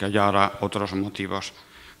 aunque haya ahora otros motivos,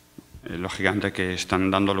 lógicamente, que están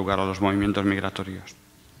dando lugar a los movimientos migratorios.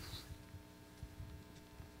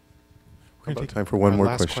 How about time for one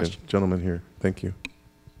more question? Gentleman here. Thank you.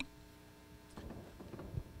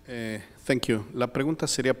 Thank you. La pregunta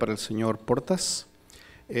sería para el señor Portas.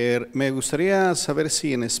 Me gustaría saber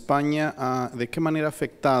si en España, de qué manera ha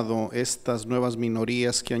afectado estas nuevas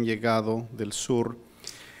minorías que han llegado del sur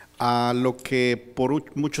a lo que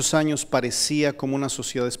por muchos años parecía como una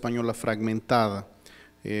sociedad española fragmentada.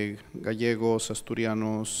 Gallegos,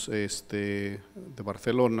 asturianos, de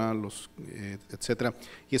Barcelona, etcétera,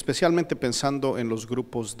 y especialmente pensando en los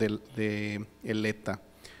grupos de el ETA,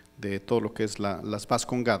 de todo lo que es las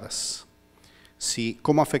vascongadas.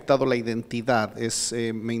 ¿Cómo ha afectado la identidad?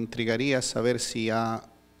 Me intrigaría saber si ha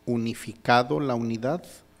unificado la unidad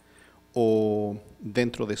o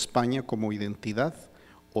dentro de España como identidad,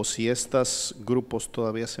 o si estos grupos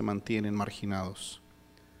todavía se mantienen marginados.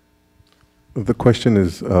 The question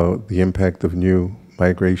is the impact of new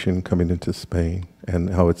migration coming into Spain and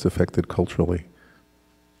how it's affected culturally.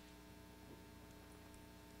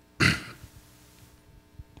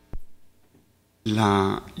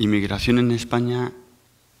 La inmigración en España,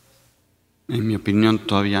 en mi opinión,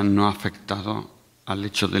 todavía no ha afectado al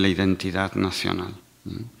hecho de la identidad nacional.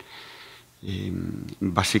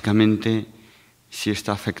 Básicamente, sí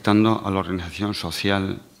está afectando a la organización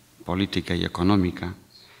social, política y económica,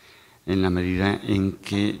 en la medida en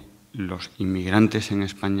que los inmigrantes en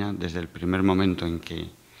España, desde el primer momento en que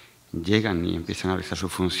llegan y empiezan a realizar su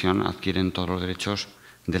función, adquieren todos los derechos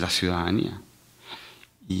de la ciudadanía.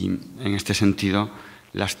 Y en este sentido,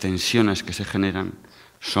 las tensiones que se generan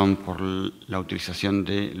son por la utilización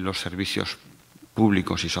de los servicios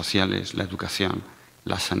públicos y sociales, la educación,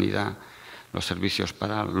 la sanidad, los servicios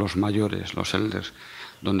para los mayores, los elders,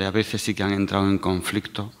 donde a veces sí que han entrado en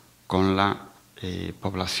conflicto con la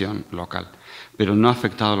población local, pero no ha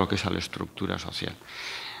afectado lo que es a la estructura social.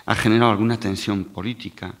 Ha generado alguna tensión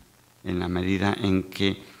política en la medida en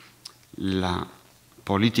que la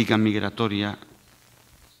política migratoria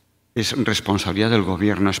es responsabilidad del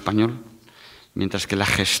gobierno español, mientras que la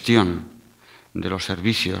gestión de los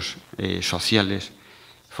servicios sociales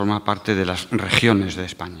forma parte de las regiones de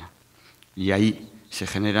España. Y ahí se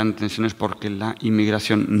generan tensiones porque la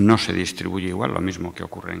inmigración no se distribuye igual, lo mismo que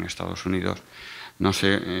ocurre en Estados Unidos, no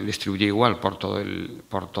se distribuye igual por todo el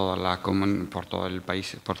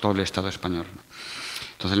país, por todo el Estado español.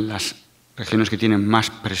 Entonces, las regiones que tienen más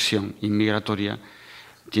presión inmigratoria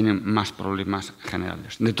tienen más problemas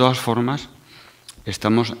generales. De todas formas,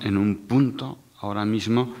 estamos en un punto ahora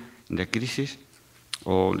mismo de crisis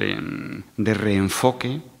o de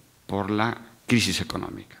reenfoque por la crisis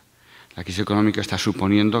económica. La crisis económica está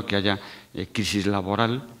suponiendo que haya crisis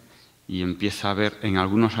laboral y empieza a haber en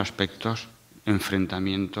algunos aspectos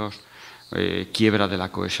enfrentamientos, quiebra de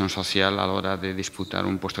la cohesión social a la hora de disputar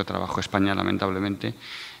un puesto de trabajo. España, lamentablemente,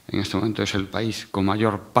 en este momento es el país con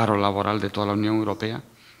mayor paro laboral de toda la Unión Europea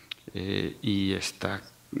y está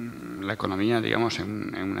la economía, digamos,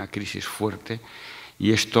 en una crisis fuerte,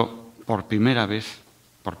 y esto por primera vez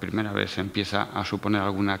empieza a suponer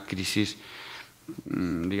alguna crisis,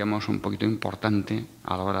 digamos, un poquito importante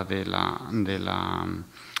a la hora de la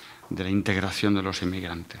integración de los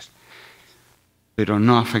inmigrantes. Pero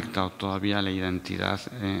no ha afectado todavía la identidad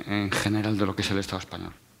en general de lo que es el Estado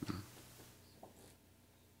español.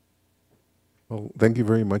 Well, thank you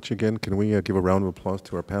very much again. Can we give a round of applause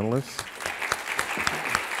to our panelists?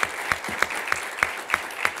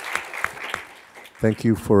 Thank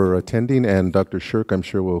you for attending, and Dr. Shirk, I'm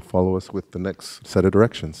sure, will follow us with the next set of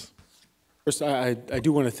directions. First, I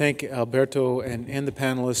do want to thank Alberto and the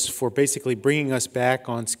panelists for basically bringing us back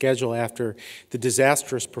on schedule after the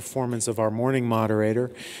disastrous performance of our morning moderator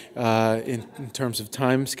in terms of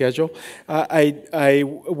time schedule. I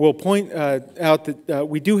will point out that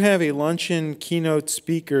we do have a luncheon keynote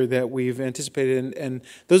speaker that we've anticipated, and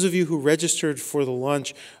those of you who registered for the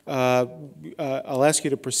lunch, I'll ask you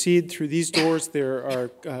to proceed through these doors. There are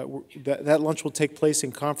that lunch will take place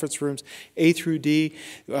in conference rooms A through D.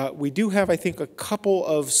 We do have, I think, a couple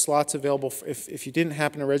of slots available. If you didn't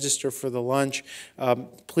happen to register for the lunch,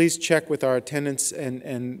 please check with our attendants,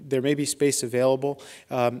 and there may be space available.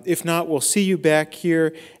 If not, we'll see you back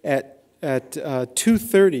here at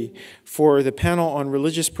 2:30 for the panel on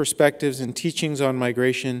religious perspectives and teachings on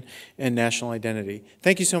migration and national identity.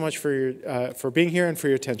 Thank you so much for being here and for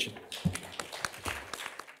your attention.